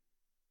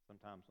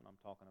sometimes when I'm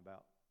talking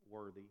about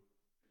worthy.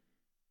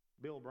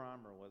 Bill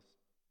Brymer was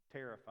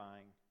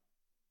terrifying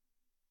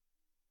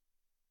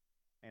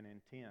and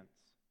intense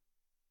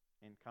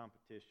in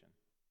competition.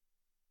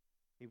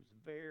 He was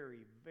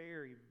very,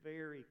 very,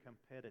 very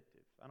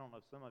competitive. I don't know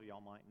if some of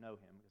y'all might know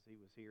him because he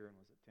was here and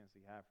was at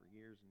Tennessee High for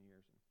years and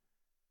years. And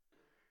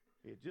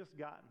he had just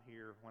gotten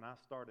here when I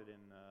started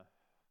in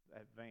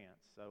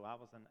Advance. So I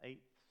was an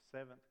 8th,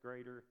 7th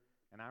grader,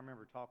 and I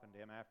remember talking to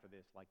him after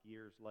this, like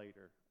years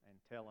later, and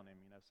telling him,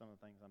 some of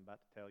the things I'm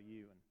about to tell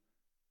you,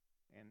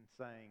 and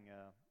saying,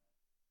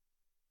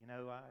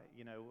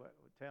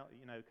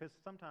 because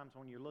sometimes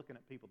when you're looking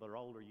at people that are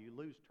older, you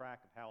lose track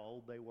of how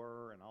old they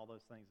were and all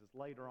those things. As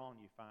later on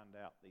you find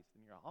out these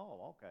things. You're like,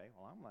 oh, okay,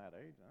 well, I'm that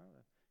age.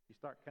 You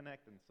start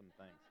connecting some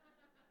things.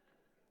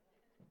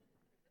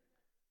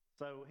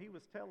 So he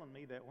was telling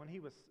me that when he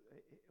was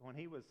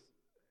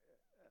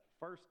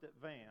first at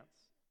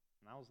Vance,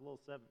 and I was a little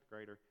 7th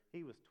grader,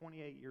 he was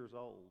 28 years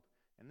old,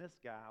 and this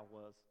guy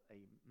was a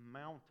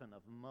mountain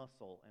of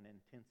muscle and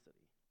intensity.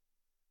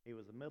 He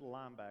was a middle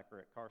linebacker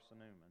at Carson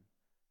Newman,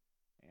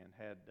 and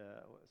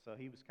so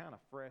he was kind of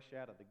fresh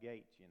out of the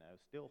gates,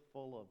 still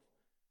full of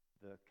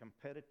the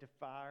competitive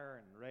fire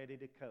and ready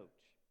to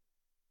coach.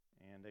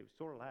 And they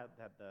sort of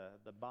had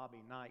the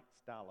Bobby Knight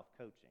style of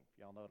coaching,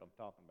 if y'all know what I'm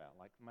talking about.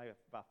 Like maybe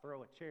if I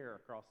throw a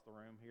chair across the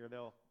room here,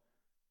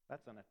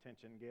 that's an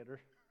attention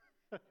getter.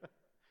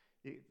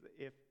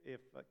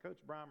 If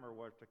Coach Brymer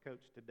were to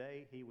coach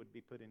today, he would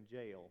be put in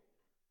jail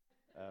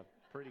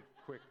pretty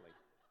quickly.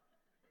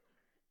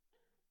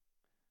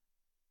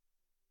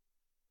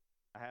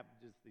 I have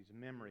just these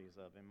memories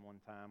of him.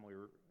 One time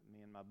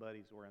me and my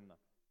buddies were in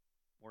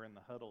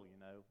the huddle,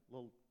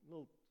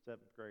 little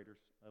 7th graders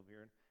over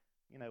here.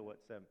 You know what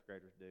 7th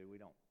graders do. We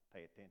don't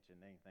pay attention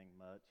to anything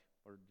much.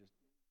 We're just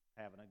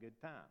having a good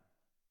time.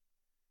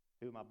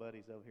 Two of my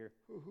buddies over here,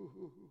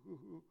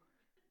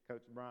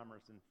 Coach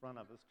Brymer's in front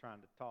of us trying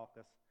to talk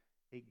us.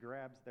 He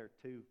grabs their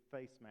 2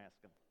 face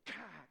masks and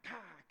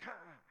ka.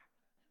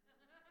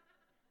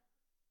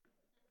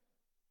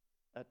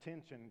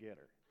 Attention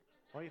getter.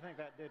 What do you think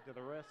that did to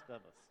the rest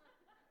of us?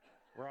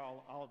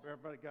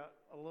 Everybody got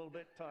a little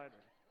bit tighter.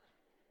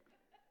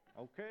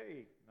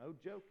 Okay, no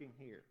joking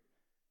here.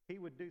 He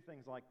would do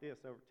things like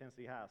this over at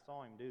Tennessee High. I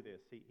saw him do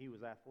this. He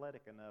was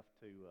athletic enough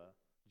to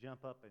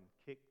jump up and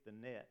kick the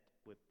net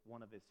with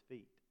one of his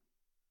feet.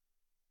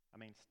 I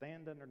mean,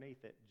 stand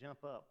underneath it,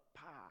 jump up,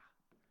 pa!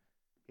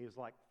 He was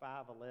like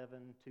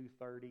 5'11",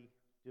 230,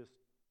 just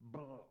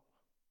boom,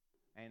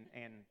 and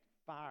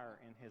fire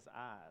in his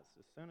eyes.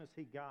 As soon as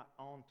he got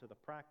onto the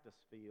practice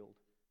field,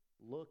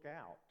 look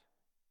out.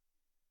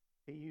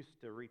 He used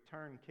to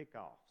return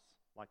kickoffs,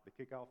 like the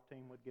kickoff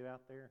team would get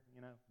out there,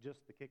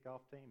 just the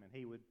kickoff team, and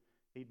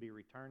he'd be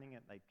returning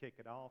it, and they'd kick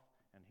it off,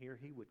 and here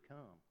he would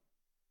come.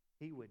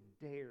 He would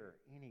dare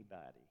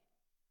anybody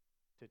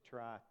to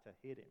try to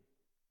hit him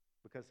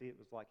because it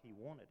was like he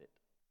wanted it.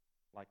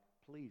 Like,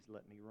 please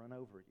let me run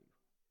over you.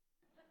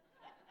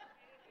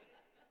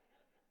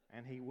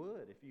 And he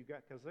would if you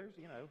got, because there's,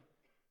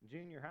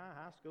 junior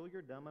high school,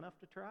 you're dumb enough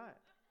to try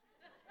it.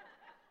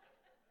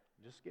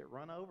 Just get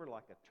run over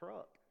like a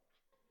truck.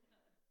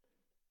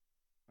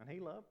 And he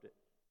loved it.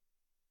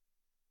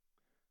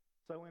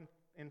 So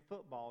in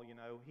football,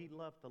 he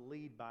loved to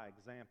lead by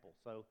example.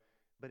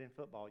 But in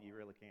football, you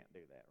really can't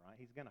do that, right?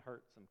 He's going to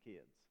hurt some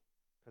kids.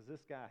 Because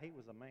this guy, he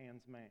was a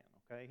man's man,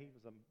 okay? He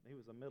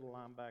was a middle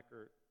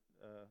linebacker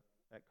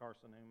at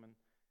Carson Newman.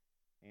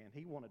 And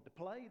he wanted to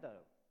play,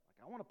 though.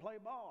 Like, I want to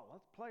play ball.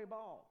 Let's play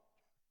ball.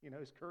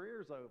 His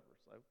career's over.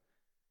 So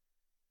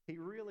he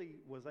really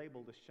was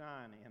able to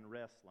shine in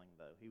wrestling,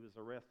 though. He was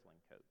a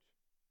wrestling coach.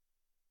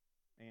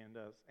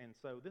 And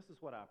so this is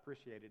what I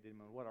appreciated in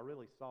him and what I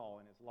really saw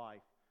in his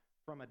life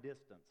from a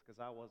distance, because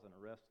I wasn't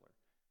a wrestler.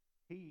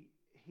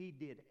 he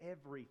did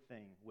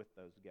everything with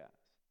those guys.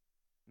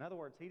 In other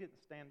words, he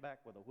didn't stand back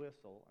with a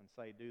whistle and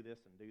say, do this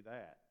and do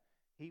that.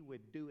 He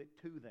would do it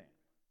to them.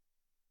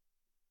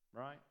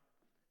 Right?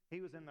 He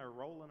was in there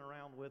rolling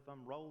around with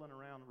them, rolling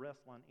around,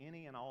 wrestling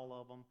any and all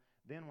of them.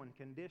 Then when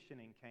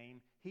conditioning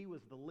came, he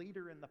was the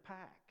leader in the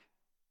pack.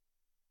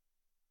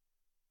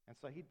 And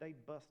so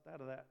they'd bust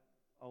out of that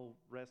old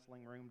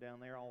wrestling room down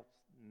there, all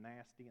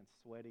nasty and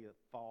sweaty, the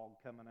fog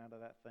coming out of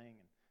that thing,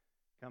 and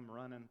come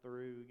running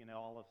through. You know,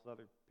 all of us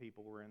other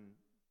people were in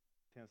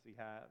Tennessee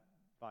High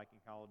Viking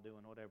Hall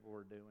doing whatever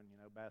we're doing, you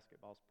know,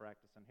 basketball's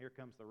practicing. Here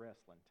comes the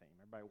wrestling team.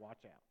 Everybody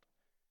watch out,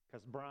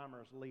 because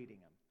Breimer's leading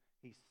them.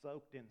 He's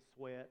soaked in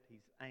sweat,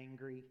 he's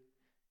angry,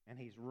 and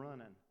he's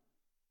running,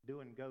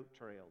 doing goat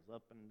trails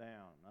up and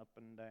down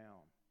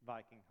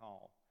Viking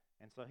Hall.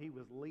 And so he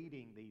was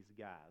leading these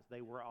guys.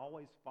 They were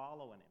always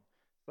following him.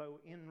 So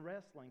in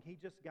wrestling, he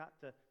just got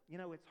to, you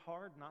know, it's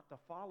hard not to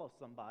follow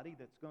somebody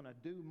that's going to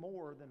do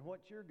more than what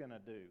you're going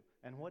to do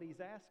and what he's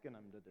asking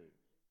them to do.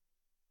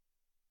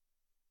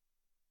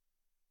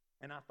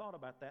 And I thought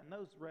about that, and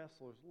those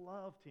wrestlers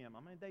loved him. I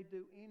mean, they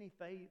do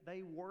anything.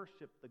 They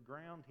worshiped the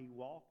ground he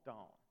walked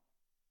on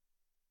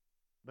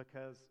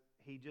because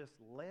he just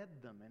led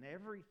them in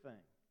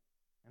everything.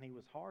 And he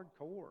was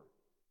hardcore.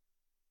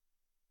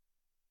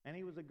 And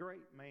he was a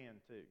great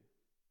man, too.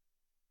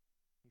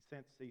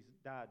 Since he's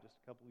died just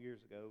a couple of years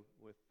ago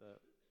with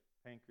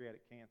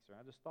pancreatic cancer,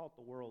 I just thought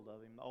the world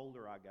of him. The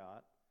older I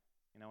got,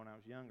 you know, when I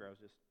was younger, I was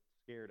just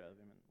scared of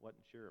him and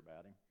wasn't sure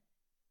about him.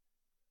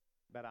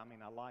 But, I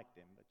mean, I liked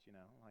him, but, you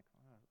know, like,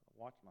 I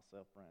watched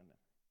myself around him.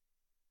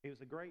 He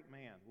was a great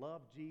man,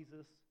 loved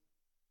Jesus,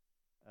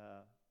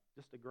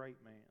 just a great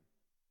man.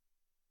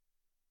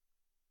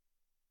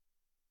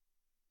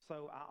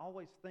 So I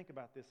always think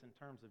about this in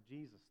terms of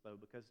Jesus, though,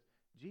 because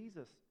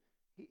Jesus,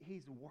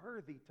 he's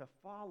worthy to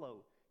follow.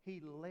 He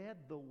led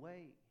the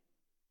way.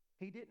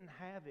 He didn't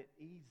have it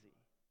easy.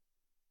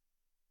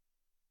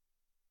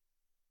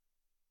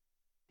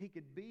 He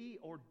could be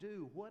or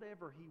do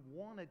whatever he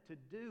wanted to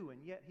do,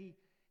 and yet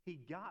he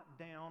got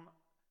down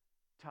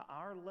to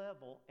our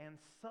level and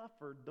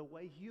suffered the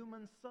way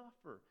humans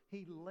suffer.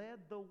 He led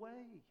the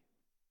way.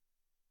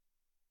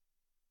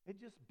 It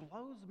just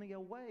blows me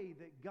away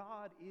that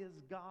God is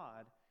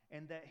God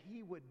and that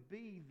he would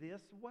be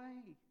this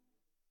way.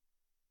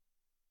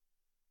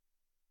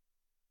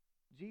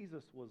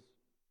 Jesus was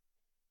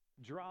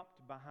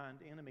dropped behind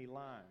enemy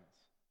lines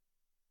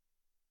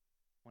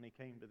when he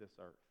came to this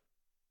earth.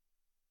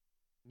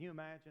 Can you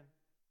imagine?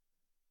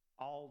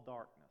 All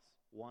darkness,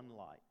 one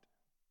light.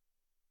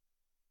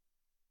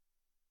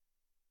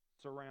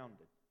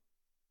 Surrounded.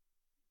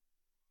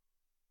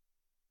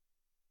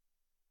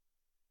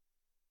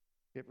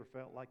 You ever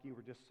felt like you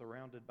were just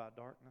surrounded by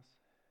darkness?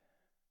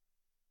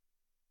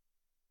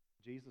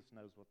 Jesus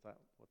knows what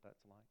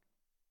that's like.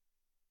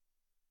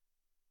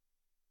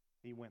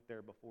 He went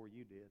there before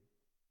you did.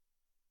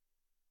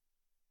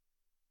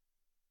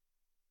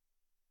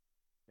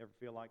 You ever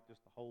feel like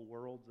just the whole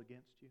world's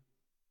against you?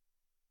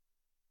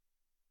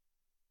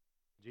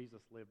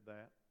 Jesus lived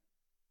that.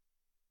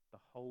 The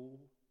whole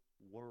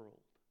world.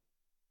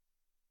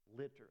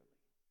 Literally.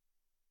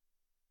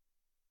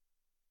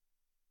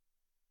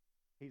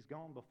 He's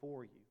gone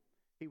before you.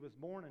 He was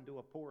born into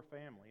a poor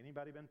family.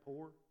 Anybody been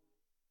poor?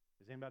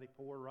 Is anybody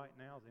poor right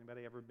now? Has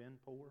anybody ever been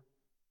poor?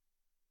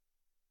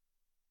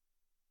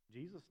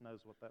 Jesus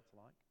knows what that's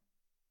like.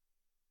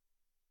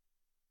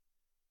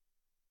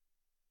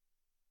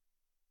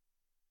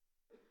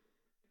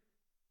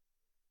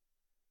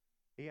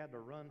 He had to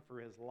run for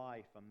his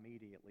life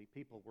immediately.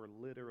 People were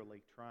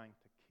literally trying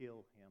to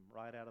kill him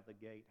right out of the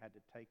gate, had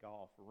to take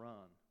off,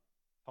 run.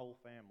 Whole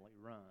family,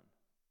 run.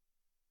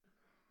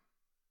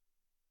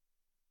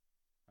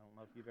 I don't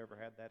know if you've ever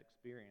had that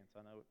experience.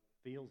 I know it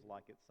feels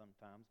like it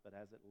sometimes, but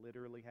has it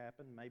literally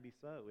happened? Maybe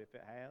so. If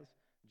it has,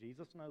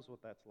 Jesus knows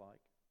what that's like.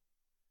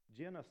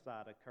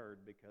 Genocide occurred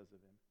because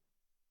of him.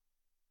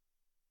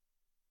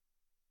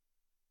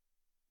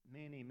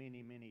 Many,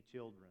 many, many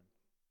children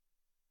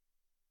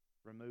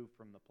removed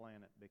from the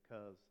planet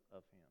because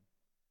of him.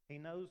 He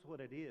knows what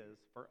it is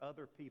for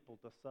other people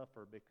to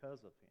suffer because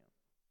of him.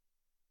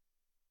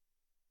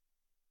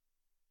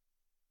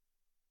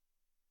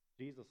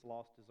 Jesus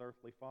lost his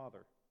earthly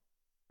father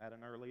at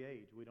an early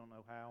age. We don't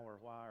know how or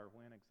why or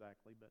when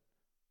exactly, but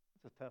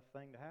it's a tough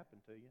thing to happen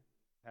to you.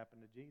 It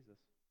happened to Jesus.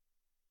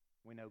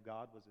 We know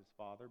God was his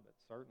father, but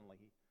certainly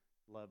he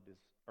loved his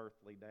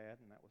earthly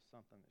dad, and that was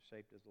something that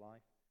shaped his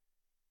life.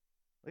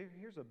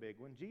 Here's a big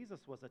one. Jesus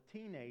was a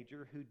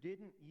teenager who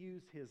didn't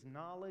use his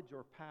knowledge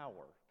or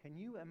power. Can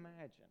you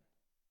imagine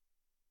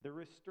the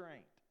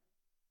restraint?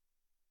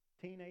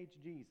 Teenage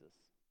Jesus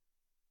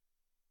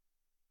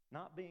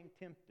not being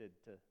tempted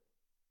to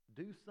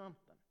do something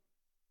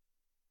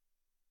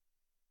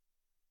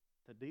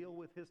to deal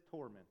with his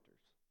tormentors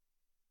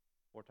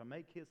or to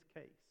make his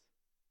case.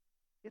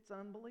 It's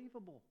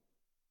unbelievable.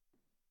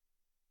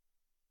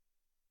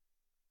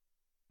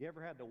 You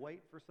ever had to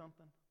wait for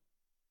something?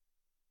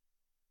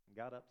 And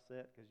got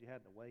upset because you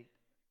had to wait?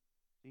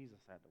 Jesus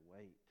had to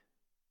wait.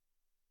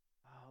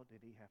 Oh,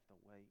 did he have to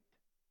wait?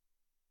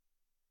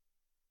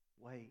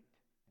 Wait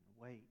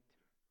and wait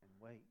and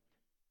wait.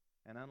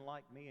 And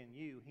unlike me and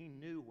you, he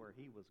knew where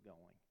he was going.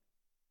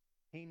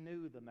 He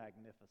knew the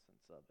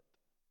magnificence of it.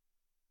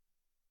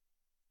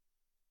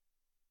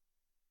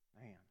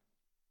 Man,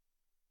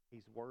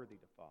 he's worthy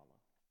to follow.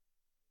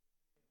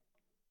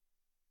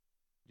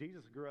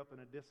 Jesus grew up in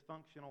a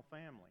dysfunctional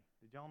family.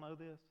 Did y'all know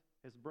this?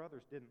 His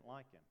brothers didn't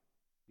like him.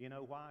 You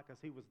know why? Because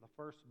he was the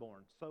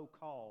firstborn,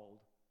 so-called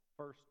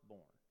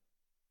firstborn.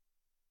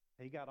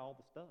 He got all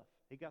the stuff.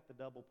 He got the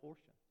double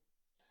portion.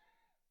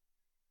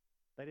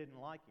 They didn't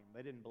like him.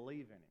 They didn't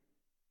believe in him.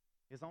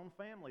 His own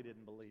family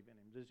didn't believe in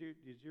him. Does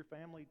your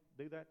family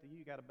do that to you?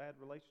 You got a bad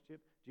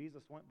relationship?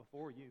 Jesus went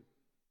before you.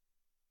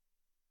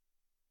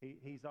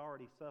 He's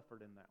already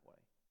suffered in that way.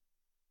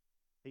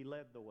 He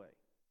led the way.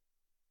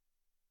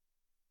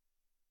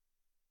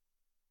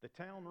 The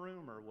town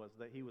rumor was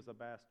that he was a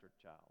bastard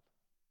child.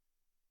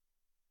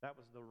 That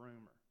was the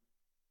rumor.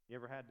 You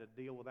ever had to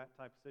deal with that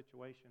type of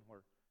situation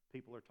where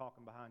people are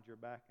talking behind your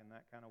back in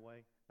that kind of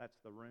way? That's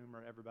the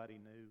rumor. Everybody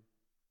knew.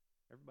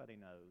 Everybody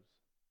knows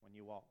when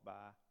you walk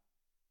by.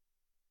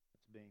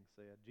 It's being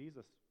said.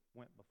 Jesus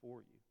went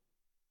before you.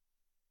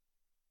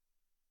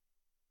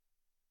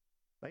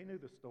 They knew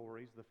the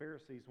stories. The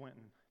Pharisees went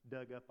and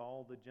dug up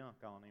all the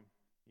junk on him.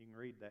 You can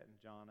read that in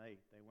John 8.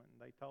 They went and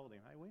they told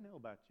him, hey, we know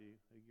about you,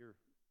 who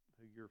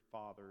your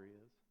father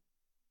is.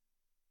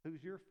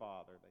 Who's your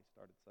father? They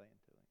started saying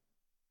to him.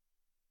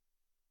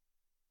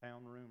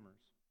 Town rumors.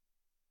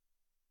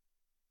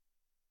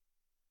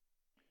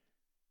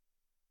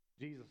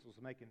 Jesus was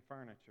making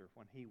furniture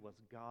when he was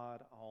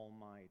God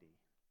Almighty.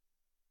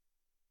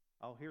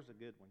 Oh, here's a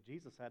good one.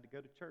 Jesus had to go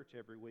to church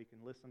every week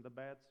and listen to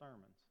bad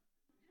sermons.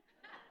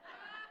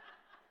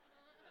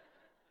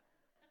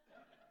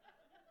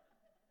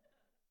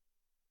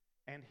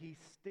 And he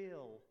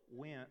still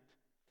went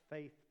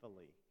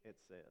faithfully, it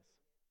says.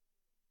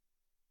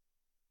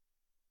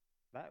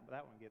 That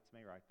one gets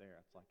me right there.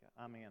 It's like,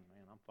 I'm in,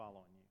 man. I'm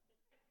following you.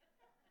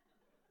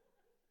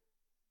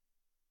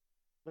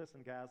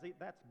 Listen, guys,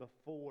 that's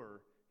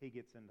before he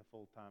gets into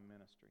full-time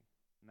ministry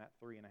in that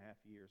 3.5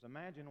 years.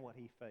 Imagine what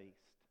he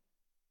faced,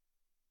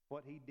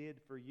 what he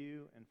did for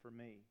you and for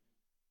me.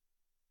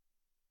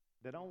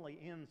 That only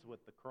ends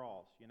with the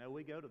cross. You know,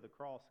 we go to the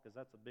cross because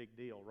that's a big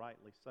deal,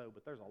 rightly so,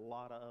 but there's a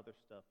lot of other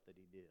stuff that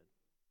he did.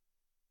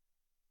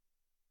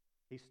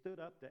 He stood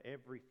up to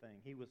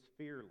everything. He was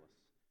fearless.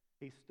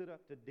 He stood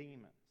up to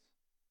demons.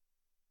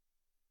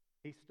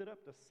 He stood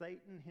up to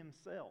Satan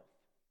himself.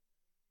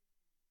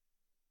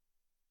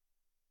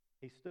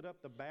 He stood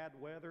up to bad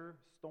weather,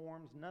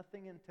 storms.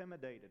 Nothing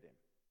intimidated him.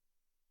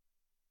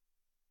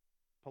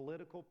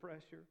 Political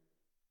pressure.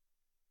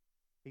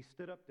 He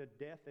stood up to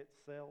death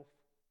itself.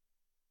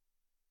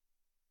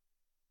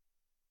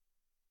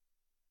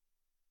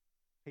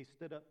 He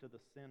stood up to the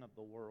sin of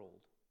the world.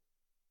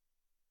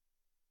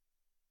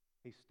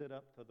 He stood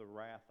up to the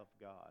wrath of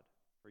God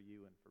for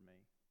you and for me.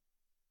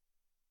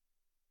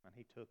 And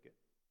he took it.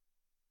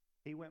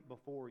 He went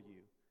before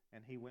you,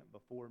 and he went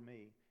before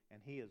me,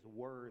 and he is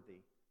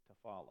worthy to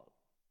follow.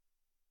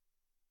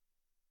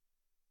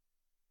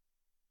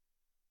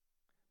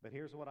 But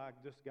here's what I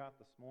just got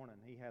this morning.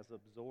 He has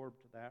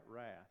absorbed that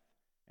wrath,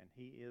 and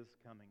he is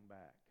coming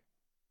back.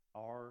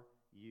 Are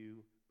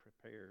you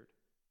prepared?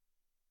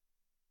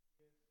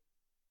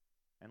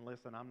 And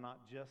listen, I'm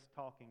not just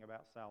talking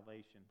about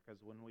salvation,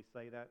 because when we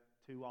say that,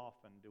 too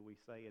often do we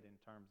say it in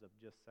terms of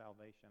just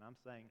salvation. I'm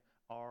saying,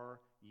 are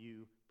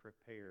you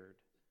prepared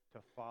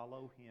to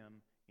follow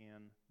him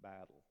in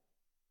battle?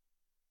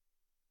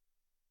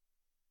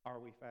 Are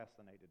we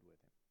fascinated with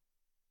him?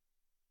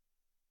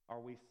 Are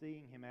we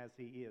seeing him as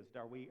he is?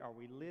 Are we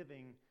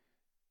living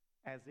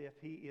as if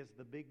he is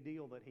the big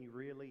deal that he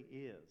really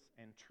is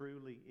and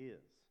truly is?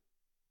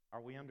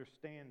 Are we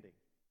understanding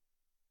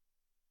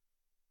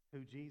who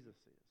Jesus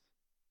is?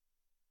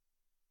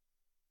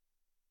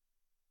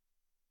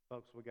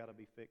 Folks, we got to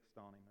be fixed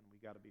on him, and we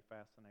got to be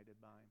fascinated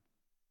by him.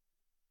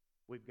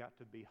 We've got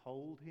to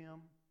behold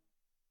him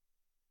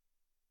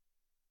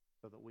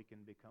so that we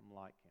can become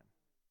like him.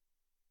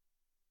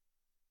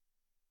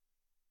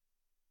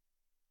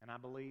 And I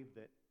believe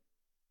that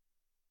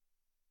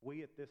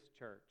we at this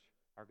church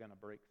are going to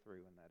break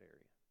through in that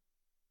area.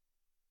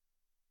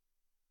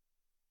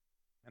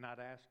 And I'd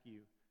ask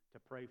you to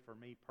pray for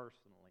me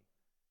personally,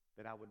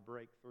 that I would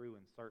break through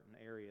in certain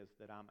areas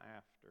that I'm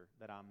after,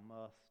 that I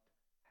must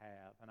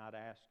have. And I'd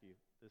ask you,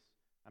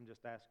 I'm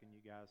just asking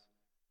you guys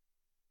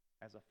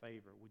as a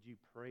favor, would you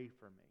pray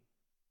for me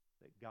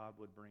that God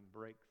would bring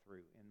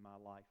breakthrough in my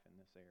life in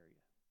this area?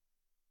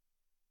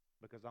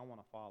 Because I want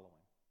to follow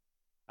him.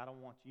 I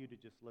don't want you to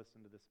just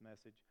listen to this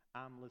message.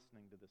 I'm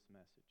listening to this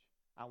message.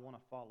 I want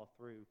to follow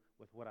through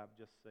with what I've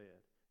just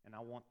said. And I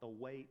want the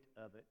weight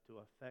of it to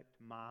affect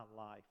my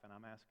life. And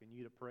I'm asking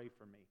you to pray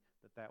for me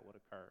that would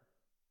occur.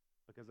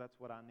 Because that's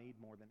what I need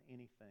more than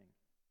anything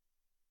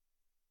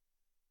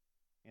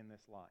in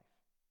this life.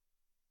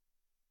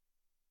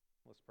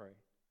 Let's pray.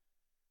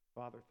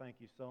 Father, thank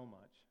you so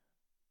much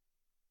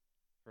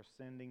for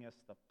sending us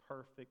the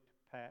perfect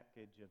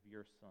package of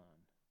your Son,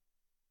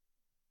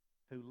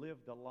 who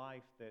lived a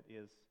life that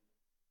is,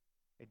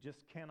 it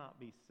just cannot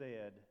be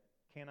said,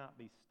 cannot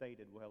be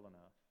stated well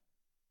enough.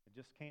 It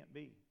just can't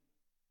be.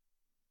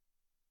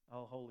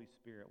 Oh, Holy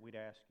Spirit, we'd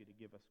ask you to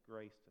give us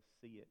grace to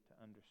see it,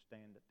 to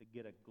understand it, to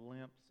get a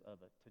glimpse of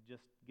it, to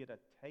just get a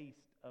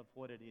taste of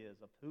what it is,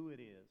 of who it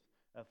is,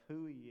 of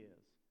who He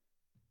is.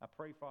 I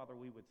pray, Father,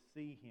 we would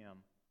see Him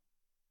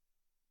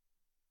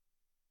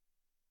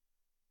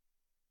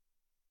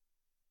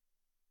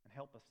and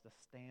help us to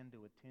stand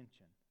to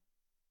attention,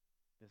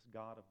 this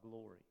God of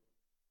glory,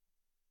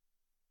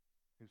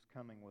 who's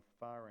coming with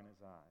fire in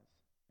His eyes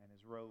and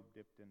His robe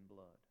dipped in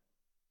blood.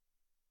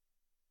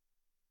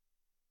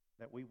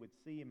 That we would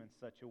see Him in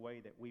such a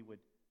way that we would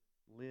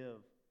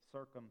live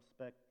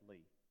circumspectly,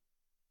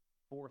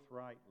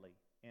 forthrightly,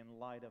 in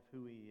light of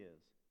who He is,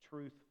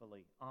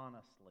 truthfully,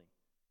 honestly,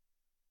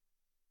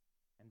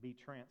 and be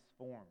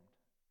transformed.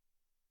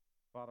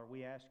 Father,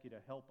 we ask you to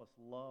help us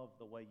love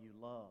the way you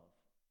love.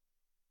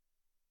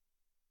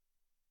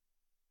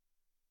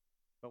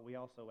 But we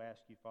also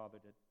ask you, Father,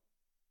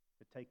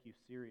 to take you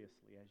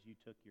seriously as you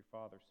took your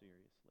Father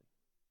seriously.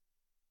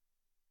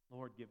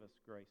 Lord, give us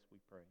grace, we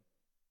pray,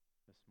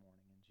 this morning.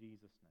 In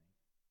Jesus' name,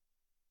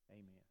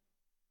 amen.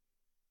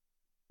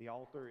 The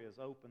altar is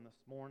open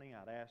this morning.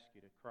 I'd ask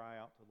you to cry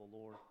out to the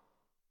Lord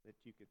that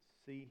you could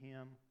see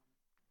Him,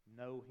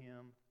 know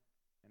Him,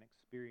 and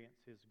experience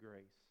His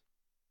grace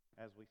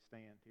as we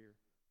stand here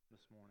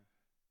this morning.